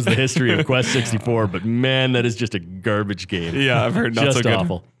anyone knows the history of Quest 64, but man, that is just a garbage game. Yeah, I've heard not Just so good.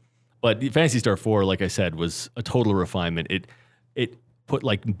 awful. But Phantasy Star 4, like I said, was a total refinement. It put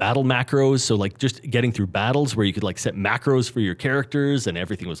like battle macros, so like just getting through battles where you could like set macros for your characters, and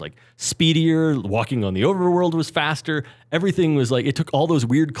everything was like speedier. Walking on the overworld was faster. Everything was like, it took all those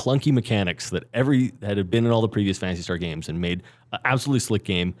weird clunky mechanics that had been in all the previous Phantasy Star games and made an absolutely slick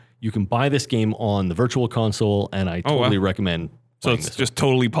game. You can buy this game on the Virtual Console, and I totally recommend. So playing it's this just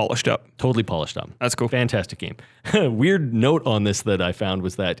totally polished up. totally polished up. That's cool. Fantastic game. Weird note on this that I found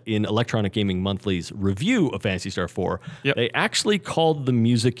was that in Electronic Gaming Monthly's review of Phantasy Star 4, Yep. they actually called the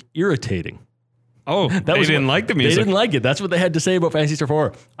music irritating. Oh, they didn't like the They music. didn't like it. That's what they had to say about Phantasy Star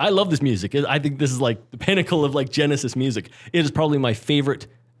 4. I love this music. I think this is like the pinnacle of like Genesis music. It is probably my favorite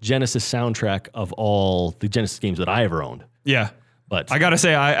Genesis soundtrack of all the Genesis games that I ever owned. Yeah. But I gotta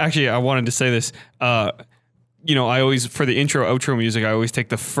say, I wanted to say this. You know, I always, for the intro outro music, I always take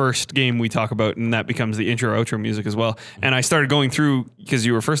the first game we talk about, and that becomes the intro outro music as well. And I started going through, because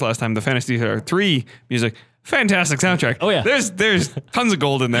you were first last time, the Phantasy Star 3 music. Fantastic soundtrack. Oh, yeah. There's tons of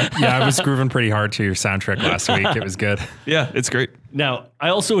gold in there. Yeah, I was grooving pretty hard to your soundtrack last week. It was good. Yeah, it's great. now, I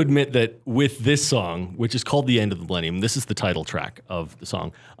also admit that with this song, which is called The End of the Millennium, this is the title track of the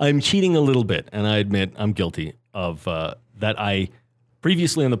song, I'm cheating a little bit, and I admit I'm guilty of that. I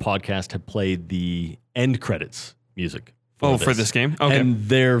previously on the podcast had played the end credits music. For this game? Okay. And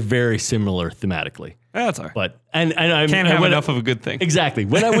they're very similar thematically. Yeah, that's all right. But and I Can't have enough of a good thing. Exactly.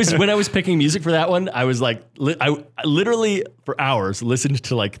 When I was picking music for that one, I was like, I literally for hours listened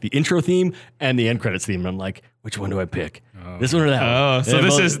to like the intro theme and the end credits theme. And I'm like, which one do I pick? This one or that one? Oh, so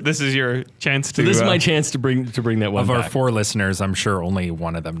And this is your chance to. this is my chance to bring that one Of our back. 4 listeners, I'm sure only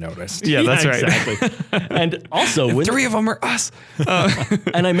one of them noticed. Yeah, that's right. Exactly. And also, when, 3 of them are us.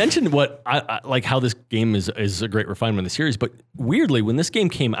 and I mentioned what I like how this game is a great refinement of the series, but weirdly, when this game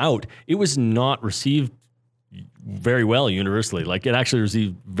came out, it was not received very well universally. Like it actually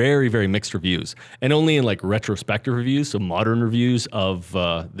received very, very mixed reviews, and only in like retrospective reviews, so modern reviews of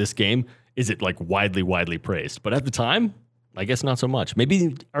this game, is it like widely praised. But at the time, I guess not so much. Maybe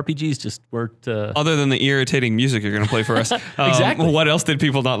RPGs just weren't. Other than the irritating music you're going to play for us. Exactly. What else did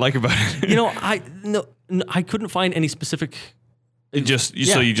people not like about it? You know, I couldn't find any specific.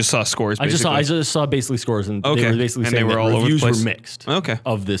 So you just saw scores. Basically. I just saw basically scores, and Okay. they were basically And they saying were that all over the reviews place? were mixed. Okay.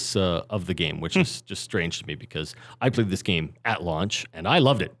 Of this of the game, which is just strange to me because I played this game at launch and I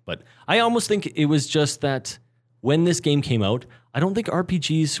loved it, but I almost think it was just that when this game came out, I don't think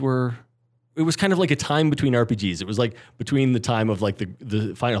RPGs were. It was kind of like a time between RPGs. It was like between the time of like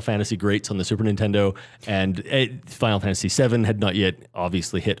the Final Fantasy greats on the Super Nintendo and Final Fantasy VII had not yet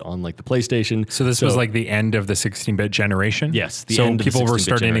obviously hit on like the PlayStation. So this was like the end of the 16-bit generation? Yes, the So end of the people were 16-bit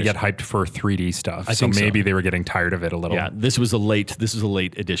starting to get generation. hyped for 3D stuff. I So think so. maybe they were getting tired of it a little. Yeah, this was a late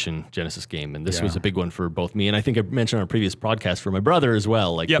edition Genesis game, and this was a big one for both me and I think I mentioned on a previous podcast for my brother as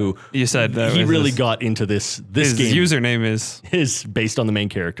well. Like Yep, who you said that he was really his- got into this His game username is. is based on the main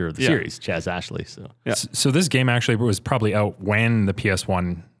character of the Yeah. series, Chaz Ashley. So Yeah. So this game actually was probably out when the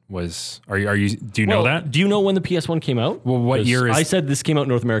PS1 was. Are you? Do you know that? Do you know when the PS1 came out? Well, what 'Cause year is- I said this came out in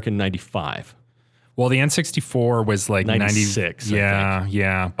North America in '95. Well, the N64 was like 96, 90. I Yeah,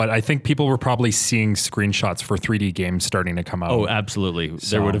 yeah. But I think people were probably seeing screenshots for 3D games starting to come out. Oh, absolutely.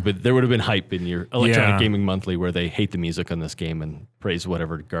 So- There would have been hype in your Electronic Yeah. Gaming Monthly where they hate the music on this game and praise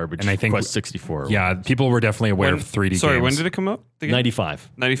whatever garbage. And I think- Quest 64. Yeah, people were definitely aware of 3D Sorry, games. when did it come out? 95.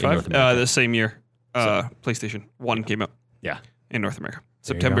 in North 95? America. The same year. PlayStation 1 came out Yeah. in North America. you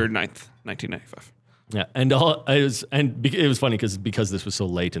September go. 9th, 1995. Yeah, and it was funny because this was so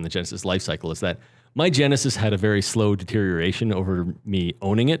late in the Genesis life cycle. Is that my Genesis had a very slow deterioration over me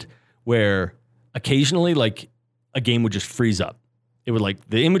owning it, where occasionally like a game would just freeze up. It would like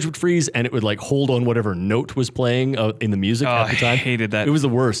the image would freeze and it would like hold on whatever note was playing in the music Oh, at the time. I hated that. It was the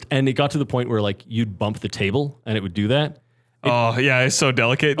worst, and it got to the point where like you'd bump the table and it would do that. Oh yeah, it's so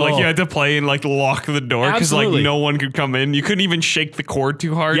delicate. Like Oh. you had to play and like lock the door because like Absolutely. no one could come in. You couldn't even shake the cord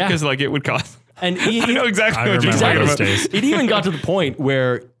too hard Yeah. because like it would cause. And I know exactly I what you're remember talking those about. days. It even got to the point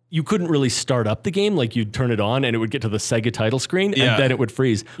where you couldn't really start up the game. Like you'd turn it on and it would get to the Sega title screen Yeah. and then it would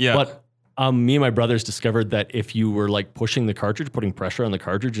freeze. Yeah. But me and my brothers discovered that if you were like pushing the cartridge, putting pressure on the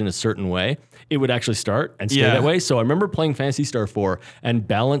cartridge in a certain way, it would actually start and stay Yeah. that way. So I remember playing Phantasy Star 4 and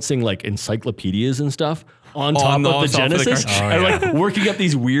balancing like encyclopedias and stuff on top On of top the of the Genesis cartridge. and like working up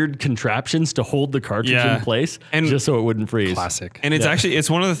these weird contraptions to hold the cartridge Yeah. in place And- just so it wouldn't freeze. Classic. And it's actually it's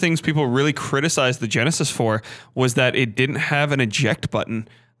one of the things people really criticized the Genesis for was that it didn't have an eject button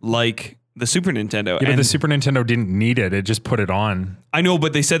like the Super Nintendo. Yeah, but And the Super Nintendo didn't need it. It just put it on. I know,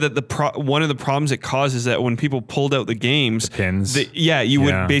 but they said that one of the problems it caused is that when people pulled out the games, pins. you Yeah.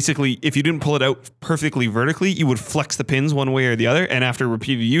 would basically, if you didn't pull it out perfectly vertically, you would flex the pins one way or the other. And after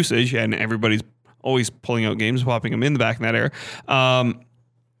repeated usage, and everybody's always pulling out games, popping them in the back in that era,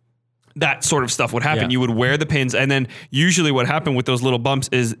 that sort of stuff would happen. Yeah. You would wear the pins, and then usually what happened with those little bumps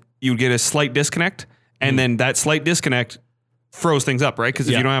is you would get a slight disconnect, and then that slight disconnect froze things up, right? Because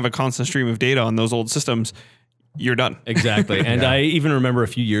if Yeah. you don't have a constant stream of data on those old systems, you're done. Exactly. And I even remember a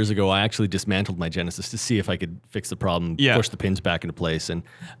few years ago, I actually dismantled my Genesis to see if I could fix the problem, Yeah. push the pins back into place. And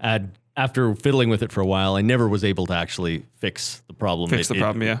after fiddling with it for a while, I never was able to actually fix the problem. Fix the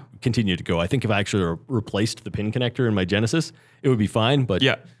problem, yeah. Continued to go. I think if I actually replaced the pin connector in my Genesis, it would be fine. But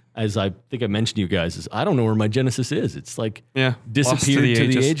Yeah. as I think I mentioned to you guys, is I don't know where my Genesis is. It's like Yeah. disappeared Lost to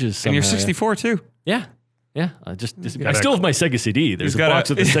the ages. And you're somehow, 64 too. Yeah. Yeah. I just disappeared. I got a- still have my Sega CD. There's He's a got box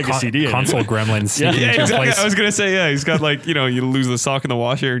a- with the Sega CD in it. Console gremlins. Yeah. sneaking Yeah, into exactly. place. I was gonna say, yeah, he's got like, you lose the sock in the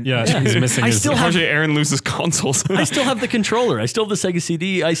washer. Yeah, he's missing I his. still have- Unfortunately, Aaron loses consoles. I still have the controller. I still have the Sega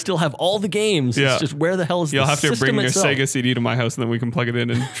CD. I still have all the games. Yeah. It's just where the hell is You'll the have to system bring your itself? Sega CD to my house, and then we can plug it in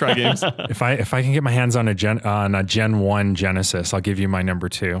and try games. If I can get my hands on a Gen 1 Genesis, I'll give you my number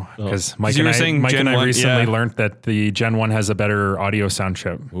 2 because Mike you and were I saying Mike Gen and I 1, recently yeah. learned that the Gen 1 has a better audio sound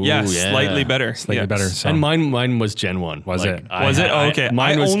chip. Ooh, Yeah, yeah. slightly better. Slightly Yeah. better. So. And mine was Gen 1. Was it? Was it? Oh, okay.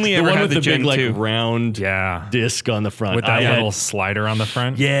 Mine I was only the ever one had with the the Gen big 2. like round Yeah. disc on the front. With that I had- little slider on the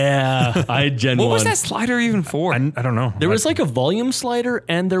front. Yeah, I had Gen What 1. was that slider even for? I don't know. There was like a volume slider,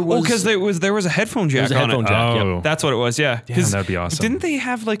 and there was because there was a headphone jack there was a on headphone it. jack. Oh. Yep. That's what it was. Yeah. Damn, 'Cause that'd be awesome. Didn't they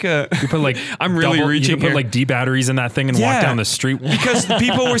have like a? You put like I'm really double, reaching You could put here. like D batteries in that thing and walk Yeah. down the street. because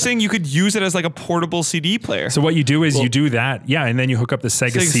people were saying you could use it as like a portable CD player. So what you do is you do that, yeah, and then you hook up the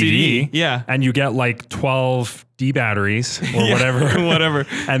Sega Sega CD, CD, yeah. and you get like 12 D batteries or whatever, whatever.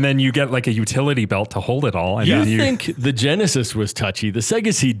 and then you get like a utility belt to hold it all. And You then you think the Genesis was touchy? The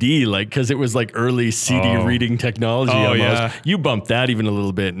Sega CD, like, because it was like early CD Oh. reading technology Oh, almost. yeah. You bumped that even a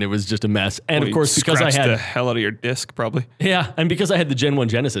little bit, and it was just a mess. And Well, of course, you because I scratched the had hell out of your disc, probably. and because I had the Gen 1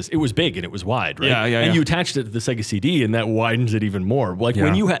 Genesis, it was big and it was wide, right? Yeah, yeah, And yeah. you attached it to the Sega CD, and that widens it even more. Like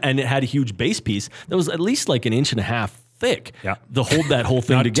when Yeah. and it had a huge bass piece that was at least like an inch and a half thick. Yeah. To hold that whole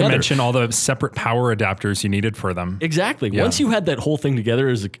thing not together. to mention all the separate power adapters you needed for them. Exactly. Yeah. Once you had that whole thing together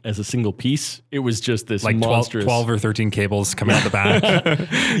as a single piece, it was just this Like 12, monstrous. 12 or 13 cables coming out the back.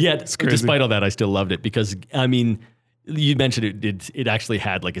 Yet, despite all that, I still loved it because, I mean, you mentioned it actually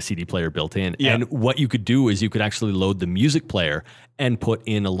had like a CD player built in. Yeah. And what you could do is you could actually load the music player and put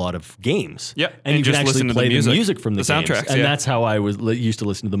in a lot of games. Yeah, And, and you could just actually listen to the play the music, music from the the games. soundtracks, And yeah. that's how I used to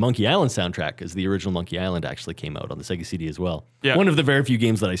listen to the Monkey Island soundtrack, because the original Monkey Island actually came out on the Sega CD as well. Yeah. One of the very few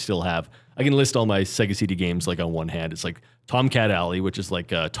games that I still have. I can list all my Sega CD games like on one hand. It's like Tomcat Alley, which is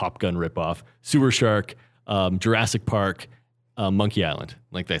like a Top Gun ripoff, Sewer Shark, Jurassic Park, Monkey Island.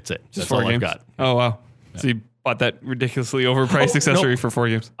 Like that's it. Just That's 4 all games. I've got. Oh wow! So you bought that ridiculously overpriced Oh, accessory no. for 4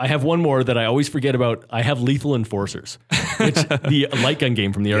 games. I have one more that I always forget about. I have Lethal Enforcers, which the light gun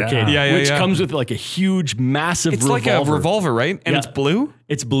game from the arcade, Yeah, yeah, which yeah. comes with like a huge, massive It's revolver. like a revolver, right? And Yeah. it's blue.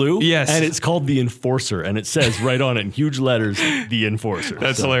 It's blue, Yes. and it's called the Enforcer, and it says right on it in huge letters, the Enforcer.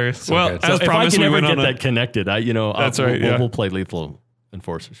 That's So- hilarious. good. well, So as if I promised, can we ever went get on that connected, That's right, We'll, yeah. we'll play Lethal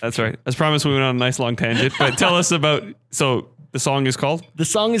enforcers. That's right. As promised, we went on a nice long tangent. But tell us about. So the song is called. The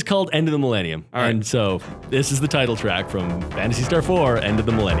song is called End of the Millennium. All right. And so this is the title track from Phantasy Star 4, End of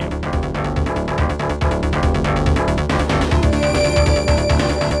the Millennium.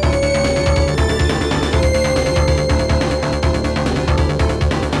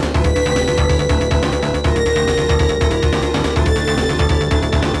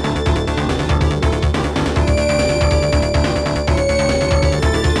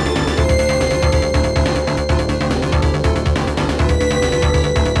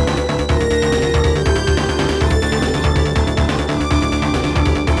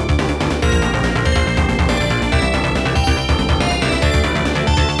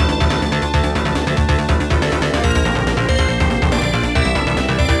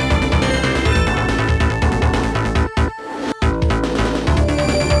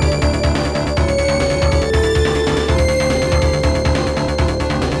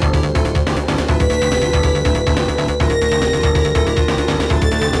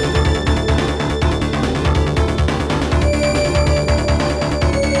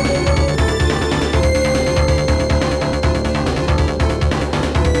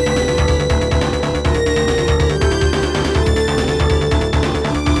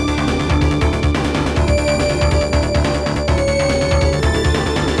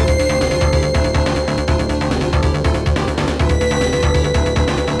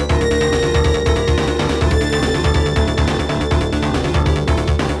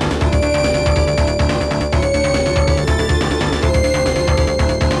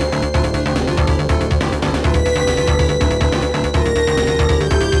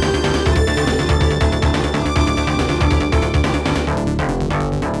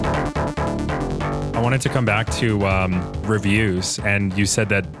 To come back to reviews, and you said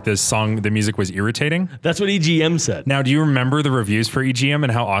that the music was irritating. That's what EGM said. Now, do you remember the reviews for EGM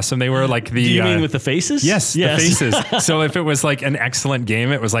and how awesome they were? Like the Do you mean with the faces? Yes, the faces. So if it was like an excellent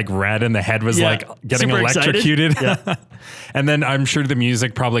game, it was like red and the head was like getting super electrocuted. Yeah. And then I'm sure the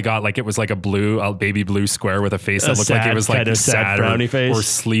music probably got like, it was like a baby blue square with a face that looked like it was like kind of sad frowny face. or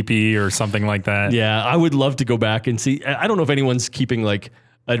sleepy or something like that. Yeah, I would love to go back and see. I don't know if anyone's keeping like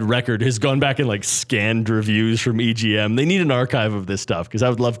a record, has gone back and like scanned reviews from EGM. They need an archive of this stuff because I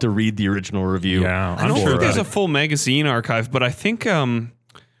would love to read the original review. Yeah, I don't think there's a full magazine archive, but I think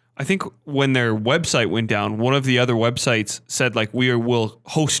when their website went down, one of the other websites said like will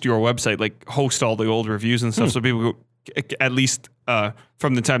host your website, like host all the old reviews and stuff, so people at least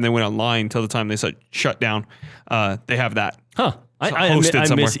from the time they went online till the time they shut down, they have that. Huh. I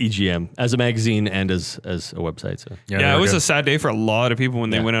hosted miss EGM as a magazine and as a website. So Yeah, it was a sad day for a lot of people when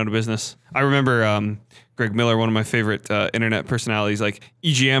they went out of business. I remember Greg Miller, one of my favorite internet personalities, like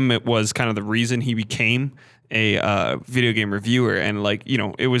EGM, it was kind of the reason he became a video game reviewer, and like, you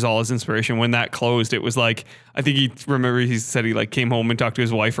know, it was all his inspiration. When that closed, it was like, I think he said he like came home and talked to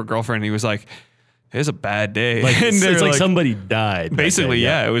his wife or girlfriend, and he was like, it was a bad day. Like, and it's like somebody died. Basically, day,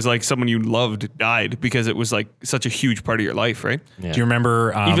 yeah. It was like someone you loved died because it was like such a huge part of your life, right? Yeah. Do you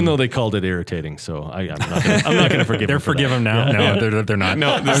remember? Even though they called it irritating, so I'm not going to forgive them. They're forgiven now. Yeah. No, they're not. No,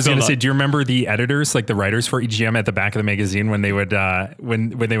 I was still going to not. say, do you remember the editors, like the writers for EGM at the back of the magazine when they would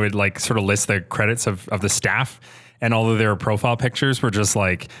when they would like sort of list the credits of the staff, and all of their profile pictures were just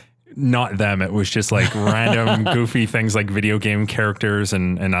like not them. It was just like random goofy things like video game characters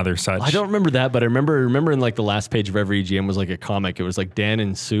and other such. I don't remember that, but I remember in like the last page of every EGM was like a comic. It was like Dan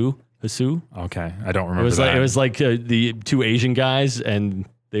and Sue. Okay, I don't remember. It was like the two Asian guys, and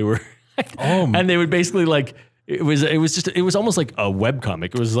they were and they would basically like it was almost like a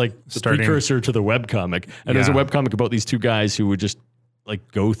webcomic. It was like the precursor to the webcomic, and it was a webcomic about these two guys who would just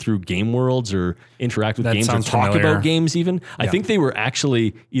like go through game worlds or interact with games or talk about games even. Yeah. I think they were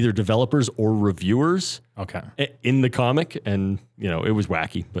actually either developers or reviewers in the comic, and you know, it was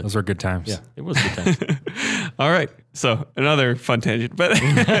wacky. But those were good times. Yeah, it was good times. All right. So another fun tangent, but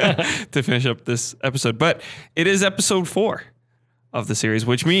to finish up this episode. But it is episode 4 of the series,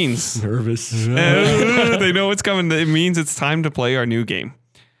 which means nervous. They know what's coming. It means it's time to play our new game.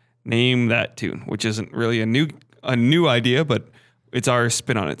 Name that tune, which isn't really a new idea, but it's our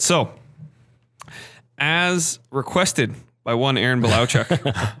spin on it. So, as requested by one Aaron Belauchuk,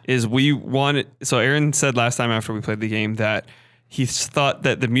 so Aaron said last time after we played the game that he thought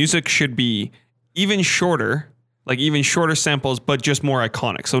that the music should be even shorter samples, but just more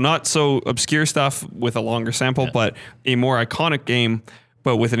iconic. So not so obscure stuff with a longer sample, but a more iconic game,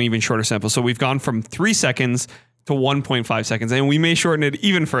 but with an even shorter sample. So we've gone from 3 seconds to 1.5 seconds, and we may shorten it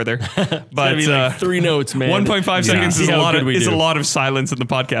even further. But be like 3 notes, man. 1.5 seconds is a lot of silence in the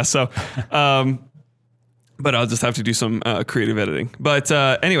podcast. So, but I'll just have to do some creative editing. But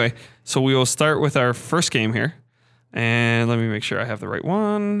anyway, so we will start with our first game here. And let me make sure I have the right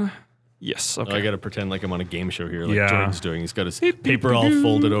one. Yes. Okay. I got to pretend like I'm on a game show here, like Yeah. Jordan's doing. He's got his paper all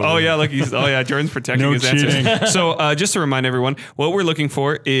folded over. Oh yeah, like Jordan's protecting No his cheating. answers. So just to remind everyone, what we're looking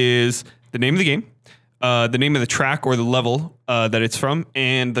for is the name of the game, the name of the track or the level that it's from,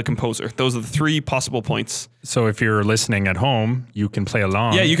 and the composer. Those are the 3 possible points. So if you're listening at home, you can play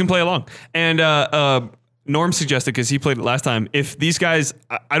along. Yeah, you can play along. And Norm suggested, because he played it last time, if these guys,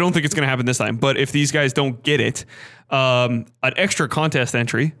 I don't think it's going to happen this time, but if these guys don't get it, an extra contest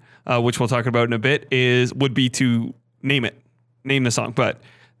entry, which we'll talk about in a bit, would be to name the song. But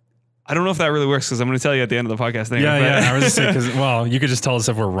I don't know if that really works, because I'm going to tell you at the end of the podcast. Anyway, Yeah. I was just saying, because, well, you could just tell us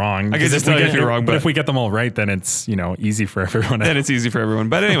if we're wrong. I could just tell you if you're wrong, But but if we get them all right, then it's, easy for everyone. then it's easy for everyone.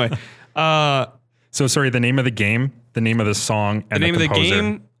 But anyway, So sorry, the name of the game, the name of the song, and the name of the composer.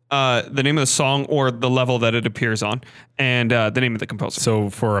 game, the name of the song or the level that it appears on, and the name of the composer. So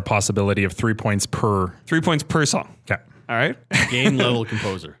for a possibility of 3 points per. 3 points per song. Okay. All right. Game level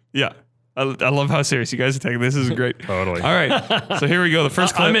composer. Yeah. I love how serious you guys are taking this. This is great. Totally. All right. So here we go. The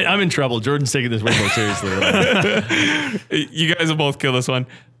first clip. I'm in trouble. Jordan's taking this way more seriously. You guys will both kill this one.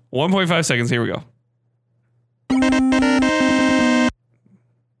 1.5 seconds. Here we go.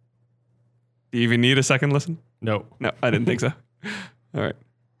 Do you even need a second listen? No. No, I didn't think so. All right.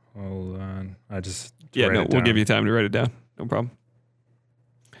 Hold on. I just. Yeah, write no, it we'll down. give you time to write it down. No problem.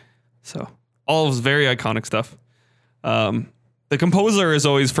 So, all of very iconic stuff. The composer is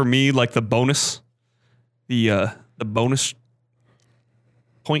always, for me, like the bonus. The bonus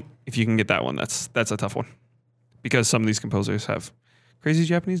point, if you can get that one, that's a tough one. Because some of these composers have crazy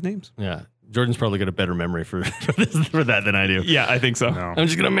Japanese names. Yeah. Jordan's probably got a better memory for that than I do. Yeah, I think so. No. I'm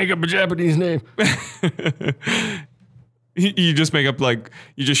just going to make up a Japanese name. You just make up, like,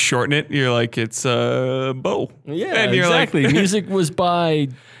 you just shorten it. You're like, it's Bo. Yeah, and you're exactly. Like, Music was by...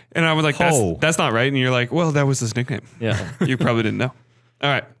 and I was like, Ho. that's not right. And you're like, well, that was his nickname. Yeah. You probably didn't know. All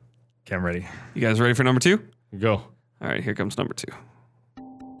right. Okay, I'm ready. You guys ready for number 2? Go. All right, here comes number 2.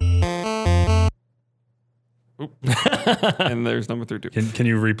 Oop. And there's number 3 too. Can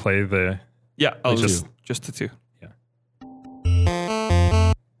you replay the? Yeah, I'll Like just the 2. Yeah.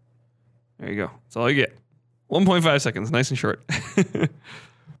 There you go. That's all you get. 1.5 seconds, nice and short.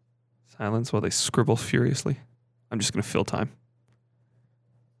 Silence while they scribble furiously. I'm just going to fill time.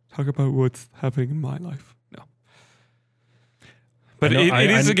 Talk about what's happening in my life. No. But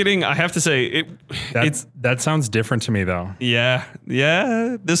I have to say, That sounds different to me though. yeah.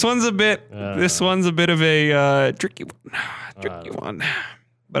 This one's a bit of a tricky one.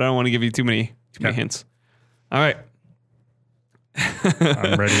 But I don't want to give you too many hints. All right.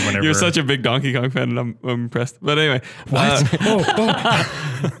 I'm ready whenever. You're such a big Donkey Kong fan, and I'm impressed. But anyway, What?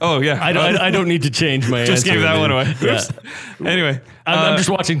 oh yeah, I don't need to change my just answer. gave that dude. one away. Yeah. Oops. Anyway, I'm just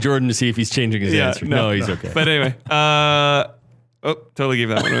watching Jordan to see if he's changing his answer. No, he's okay. But anyway, totally gave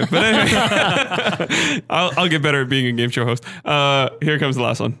that one away. But anyway, I'll get better at being a game show host. Here comes the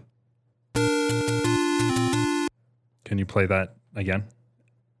last one. Can you play that again?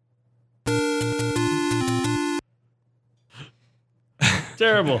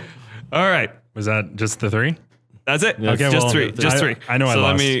 Terrible. All right, Was that just the 3? that's it. Yeah, Okay, just just three. three. Just I- 3. I know I So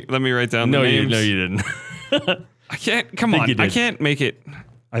lost. let me write down No, the names. you didn't. I can't. Come Think on, you I did. can't make it.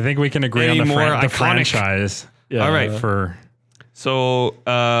 I think we can agree Any on the, more the iconic- franchise. Yeah. All right. For So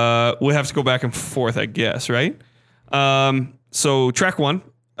we'll have to go back and forth, I guess, right? So track 1,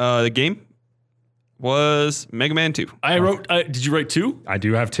 the game was Mega Man 2. I wrote. Did you write 2? I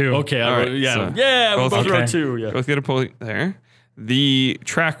do have 2. Okay. I All wrote, right, yeah. so Yeah. We both- both okay. wrote 2. Yeah. Both get a point there. The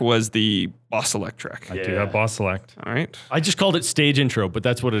track was the Boss Select track. I do have Boss Select. All right. I just called it stage intro, but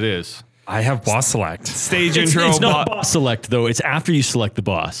that's what it is. I have Boss Select. Stage It's intro. not boss select though. It's after you select the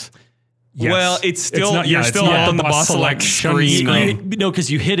boss. Yes. Well, it's still not- you're it's still not on the Boss Select screen. screen. though. No, because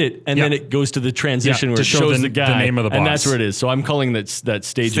you hit it and then Yeah. it goes to the transition Yeah, where to it show shows the- the guy the name of the and boss. that's where it is. So I'm calling that stage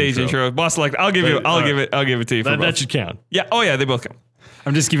Stage intro. Boss Select. I'll give you. I'll give it to you for That, both. that should count. Yeah. Oh yeah. They both count.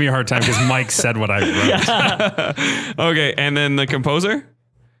 I'm just giving you a hard time because Mike said what I wrote. Okay. And then the composer,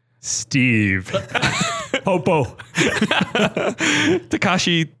 Steve. Popo.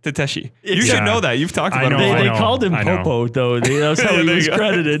 Takashi Tateshi. You Yeah. should know that. You've talked I about know, him. They, I they know, called him I know. Popo though. That's how Yeah, he there was you go.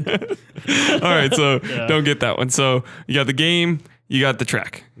 credited. All right. So don't get that one. So you got the game. You got the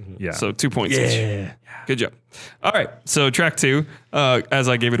track. Yeah. So 2 points each. Yeah. Good job. All right. So track 2, as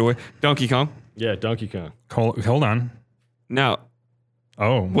I gave it away, Donkey Kong. Yeah, Donkey Kong. Hold on. Now,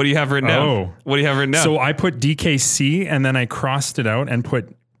 Oh. what do you have written down? Oh. What do you have written down? So I put DKC and then I crossed it out and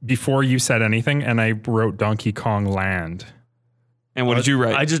put before you said anything and I wrote Donkey Kong Land. and what did you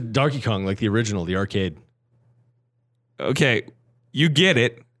write? I just Donkey Kong, like the original, the arcade. Okay, you get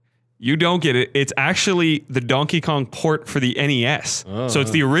it. You don't get it. It's actually the Donkey Kong port for the NES. So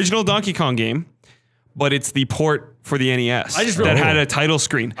it's the original Donkey Kong game, but it's the port for the NES I just that wrote- had a title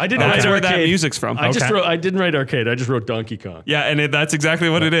screen. I didn't That's write where that arcade. music's from. I didn't write arcade. I just wrote Donkey Kong. Yeah, and that's exactly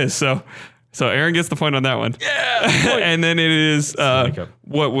what it is. So Aaron gets the point on that one. Yeah. And then it is makeup.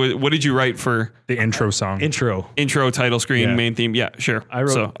 what did you write for The intro song. Intro, intro, title screen, Yeah. main theme? Yeah, sure. I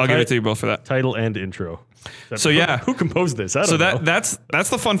wrote- so I'll give it to you both for that. title, and intro. So yeah. who composed this? I don't So know. that's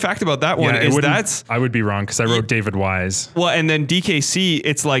the fun fact about that one Yeah, it is wouldn't- that's I would be wrong because I wrote David Wise. well, and then DKC,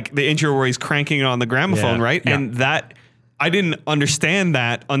 it's like the intro where he's cranking it on the gramophone, Yeah. right? Yeah. And that I didn't understand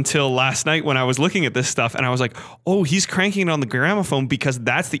that until last night when I was looking at this stuff, and I was like, "Oh, he's cranking it on the gramophone because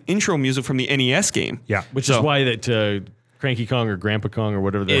that's the intro music from the NES game." Yeah. Which So- is why that Cranky Kong or Grandpa Kong or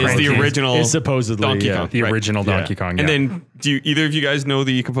whatever Is the original is supposedly Donkey yeah. Kong. The Right. original Yeah. Donkey Kong. And yeah. then, do either of you guys know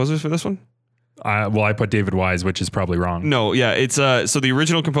the composers for this one? Well, I put David Wise, which is probably wrong. No, yeah, it's so the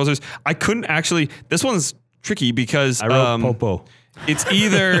original composers. I couldn't actually. This one's tricky because I wrote Popo. it's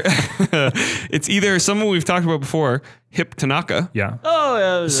either it's either someone we've talked about before, Hip Tanaka. Yeah. Oh,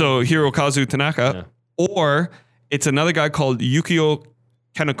 yeah. So Hirokazu Tanaka, or it's another guy called Yukio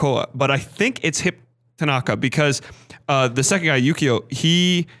Kanekoa, but I think it's Hip Tanaka because the second guy, Yukio,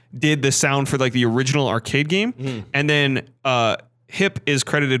 he did the sound for like the original arcade game, and then Hip is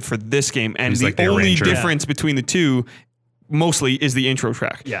credited for this game, and He's the like the only arranger. difference between the two mostly is the intro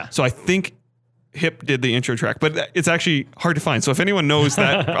track. Yeah. So I think Hip did the intro track, but it's actually hard to find. So if anyone knows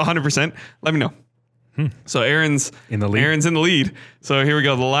that 100%, let me know. So Aaron's In the lead. Aaron's in the lead. So here we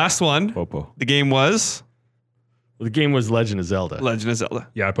go. The last one. Popo. The game was Well, the game was Legend of Zelda. Legend of Zelda.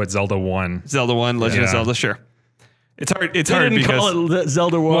 Yeah, I put Zelda 1. Zelda 1, Legend of Yeah. Zelda, sure. It's hard. It's They hard didn't because call it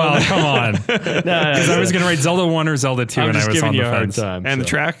Zelda 1. Well, come on. Nah, Because I was going to write Zelda 1 or Zelda 2, I'm and I just was giving on you the a hard fence. time. and the so.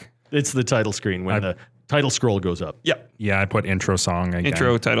 track. It's the title screen when the title scroll goes up. Yeah. Yeah, I put intro song again.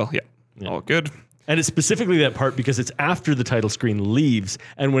 Intro title. Yeah. All good. And it's specifically that part because it's after the title screen leaves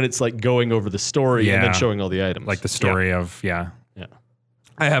and when it's like going over the story and then Yeah. showing all the items. Like the story of, yeah. Yeah.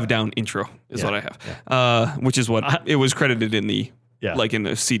 I have down intro is Yeah. what I have, which is what it was credited in the Yeah. like in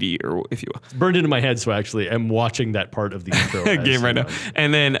the CD or if you will. Burned into my head, so I actually am watching that part of the intro. Game right now.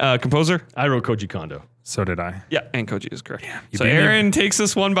 And then composer. I wrote Koji Kondo. So did I. Yeah, and Koji is correct. So beat me. Aaron takes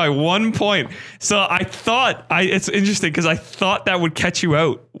this one by 1 point. So I thought it's interesting because I thought that would catch you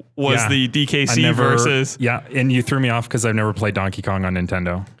out was Yeah. the I DKC never, versus Yeah, and you threw me off because I've never played Donkey Kong on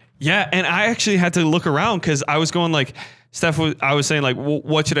Nintendo. yeah, and I actually had to look around because I was going like I was saying like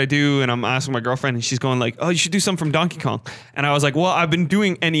what should I do, and I'm asking my girlfriend, and she's going like, oh, you should do something from Donkey Kong, and I was like, well, I've been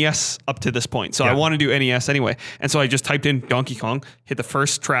doing NES up to this point, so I Yeah. want to do NES anyway, and so I just typed in Donkey Kong, hit the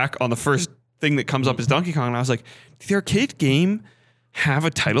first track on the first thing that comes up is Donkey Kong, and I was like, did the arcade game have a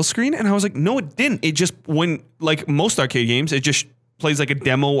title screen? And I was like, no, it didn't. It just when like most arcade games, it just plays like a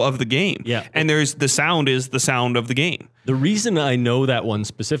demo of the game. Yeah. And there's the sound is the sound of the game. The reason I know that one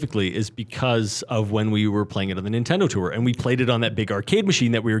specifically is because of when we were playing it on the Nintendo Tour and we played it on that big arcade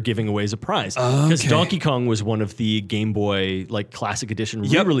machine that we were giving away as a prize. Because Donkey Kong was one of the Game Boy like Classic Edition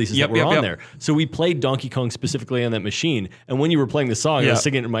Yep, re-releases yep, that were yep, on yep. there. So we played Donkey Kong specifically on that machine. And when you were playing the song, I Yeah. was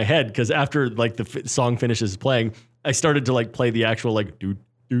singing it in my head because after like the song finishes playing, I started to like play the actual like do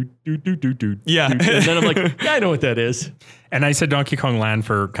do do do do do. Yeah. And then I'm like, yeah, I know what that is. And I said Donkey Kong Land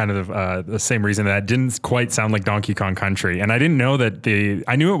for kind of the same reason that it didn't quite sound like Donkey Kong Country. And I didn't know that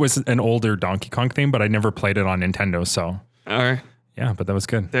I knew it was an older Donkey Kong theme, but I never played it on Nintendo. So All right. yeah, but that was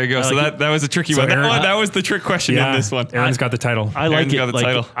good. There you go. So like that was a tricky one. Aaron- that was the trick question in this one. Aaron's got the title. I like Aaron's it. got the like,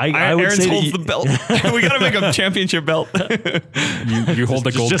 title. I would Aaron's say that holds you- the belt. We got to make a championship belt. You hold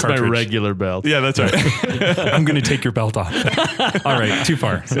the gold just cartridge. my regular belt. Yeah, that's right. I'm going to take your belt off. All right, too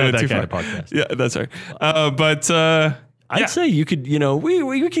far. Not that too kind far. of podcast. Yeah, that's right. But I'd yeah. say you could,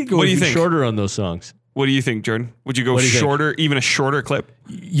 we could go What do you even think? shorter on those songs. What do you think, Jordan? Would you go do you think? shorter, even a shorter clip?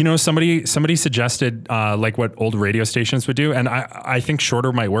 You know, somebody suggested like what old radio stations would do, and I think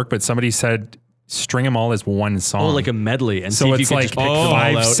shorter might work, but somebody said string them all as one song. Oh, like a medley. And see so if you it's could like just pick them all 5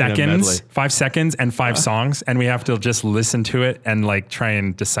 out in a seconds, medley. 5 seconds and 5 songs, and we have to just listen to it and like try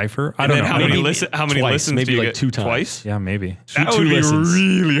and decipher. I don't And know. then how Maybe- many twice, listens maybe do you like get? 2 times. Twice? Yeah, maybe. That two would be listens.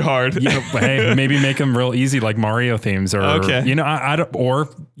 really hard. Yeah, but hey, maybe make them real easy, like Mario themes, or Okay. you know, I don't, or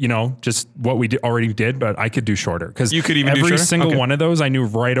you know, just what we already did. But I could do shorter because You could even do every shorter? single Okay. one of those I knew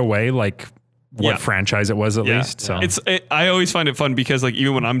right away, like what franchise it was at least. So I always find it fun because like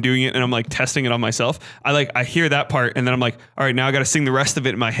even when I'm doing it and I'm like testing it on myself, I hear that part and then I'm like, all right, now I got to sing the rest of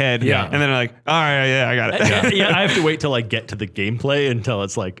it in my head. Yeah. And then I'm like, all right, yeah, I got it. Yeah, I have to wait till I get to the gameplay until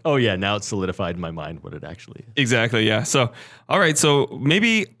it's like, oh yeah, now it's solidified in my mind what it actually is. Exactly. Yeah. So, all right. So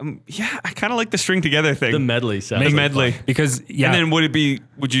maybe, I kind of like the string together thing. The medley sounds The like medley. fun. because And then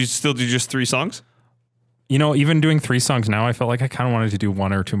would you still do just 3 songs? you know, even doing 3 songs now, I felt like I kind of wanted to do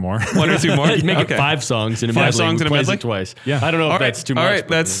 1 or 2 more. 1 or 2 more? Make Okay. it 5 songs in a 5 medley. songs in a Plays medley? it twice. Yeah. I don't know if All right. that's too much. All right.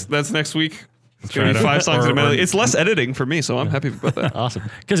 but, That's next week. It's going to be try it 5 out. songs in a Or- medley. or- It's less editing for me, so I'm happy about that. awesome.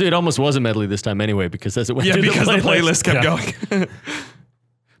 Because it almost was a medley this time anyway, because as it went Yeah, through because the playlist kept Yeah. going.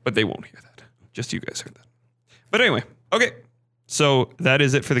 But they won't hear that. Just you guys heard that. But anyway, okay. So that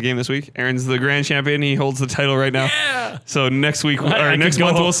is it for the game this week. Aaron's the grand champion. He holds the title right now. Yeah. So next week I or next could go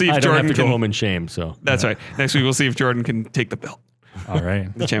month home- we'll see I if don't Jordan have to can. go home in shame. So That's right. Next week we'll see if Jordan can take the belt, All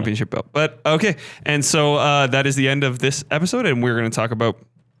right. the championship belt. But okay, and so that is the end of this episode, and we're going to talk about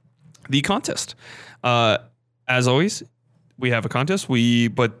the contest. As always, we have a contest.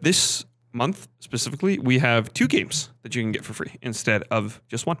 But this month specifically, we have 2 games that you can get for free instead of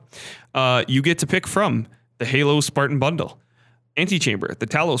just 1. You get to pick from the Halo Spartan Bundle, Antichamber, the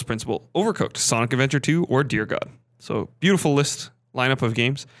Talos Principle, Overcooked, Sonic Adventure 2, or Dear God. So beautiful lineup of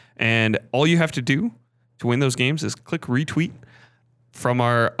games, and all you have to do to win those games is click retweet from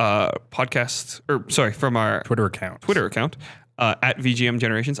our from our Twitter account. at VGM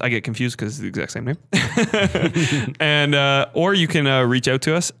Generations. I get confused because it's the exact same name. And or you can reach out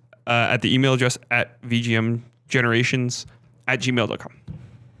to us at the email address at vgmgenerations@gmail.com.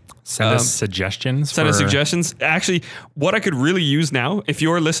 Send us suggestions. Send us for- suggestions. Actually, what I could really use now, if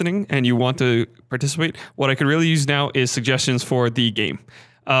you're listening and you want to participate, what I could really use now is suggestions for the game.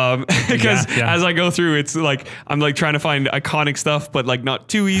 Because Yeah. as I go through, it's like I'm like trying to find iconic stuff, but like not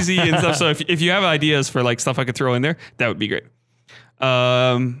too easy and stuff. So if you have ideas for like stuff I could throw in there, that would be great.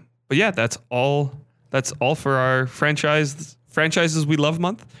 But yeah, that's all for our franchises we love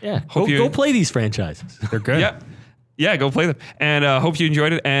month. yeah, Hope you- go play these franchises. They're good. Yeah, go play them. And hope you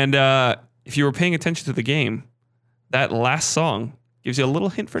enjoyed it. And if you were paying attention to the game, that last song gives you a little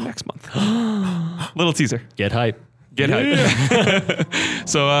hint for next month. Little teaser. Get hype. Get hyped.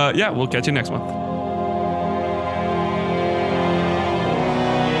 So we'll catch you next month.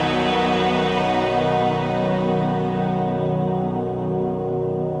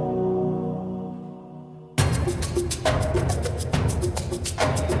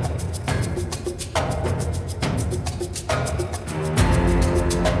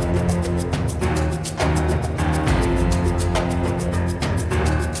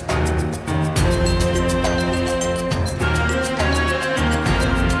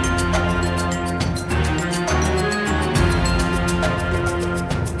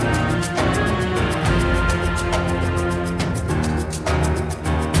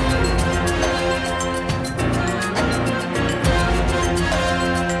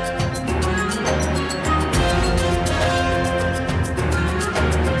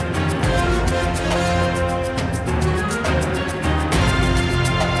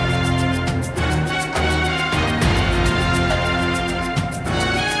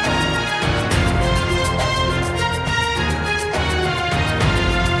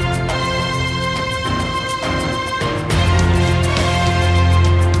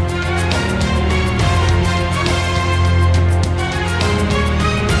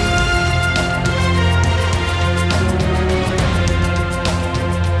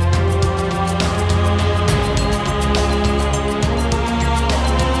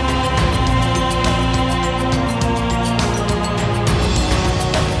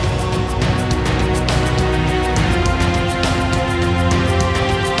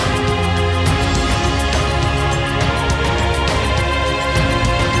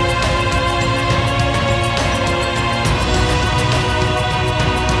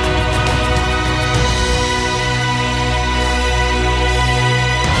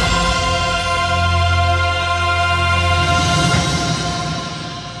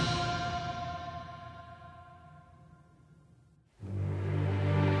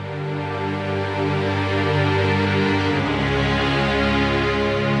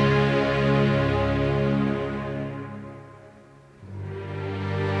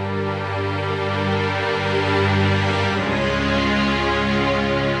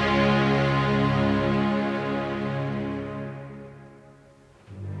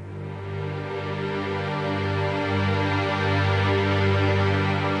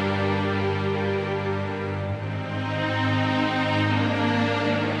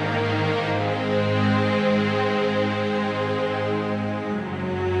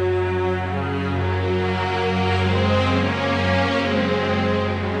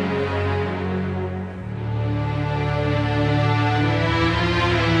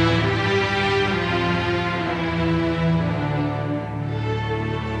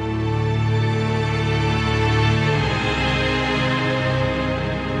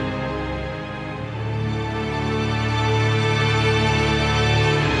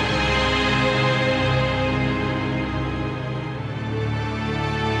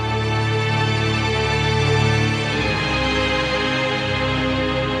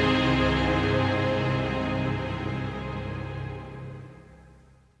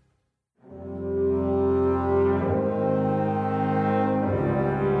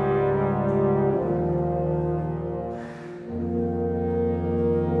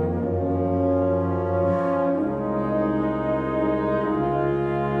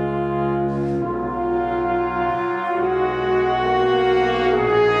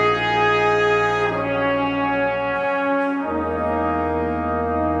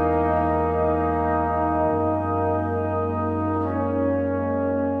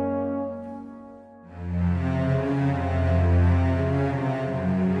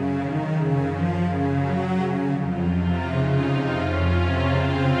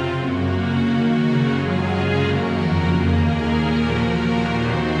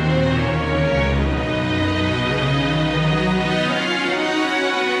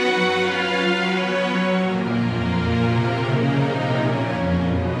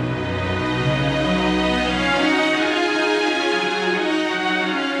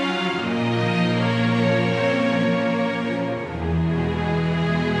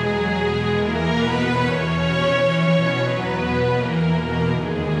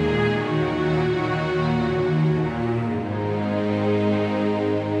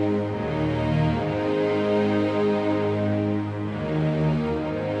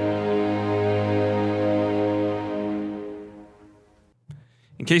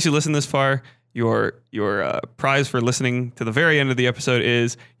 case you listen this far, your prize for listening to the very end of the episode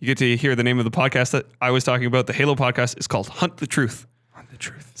is you get to hear the name of the podcast that I was talking about. The Halo podcast is called Hunt the Truth. Hunt the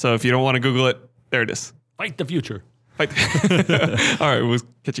Truth. So if you don't want to Google it, there it is. Fight the future. Fight. All right, we'll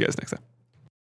catch you guys next time.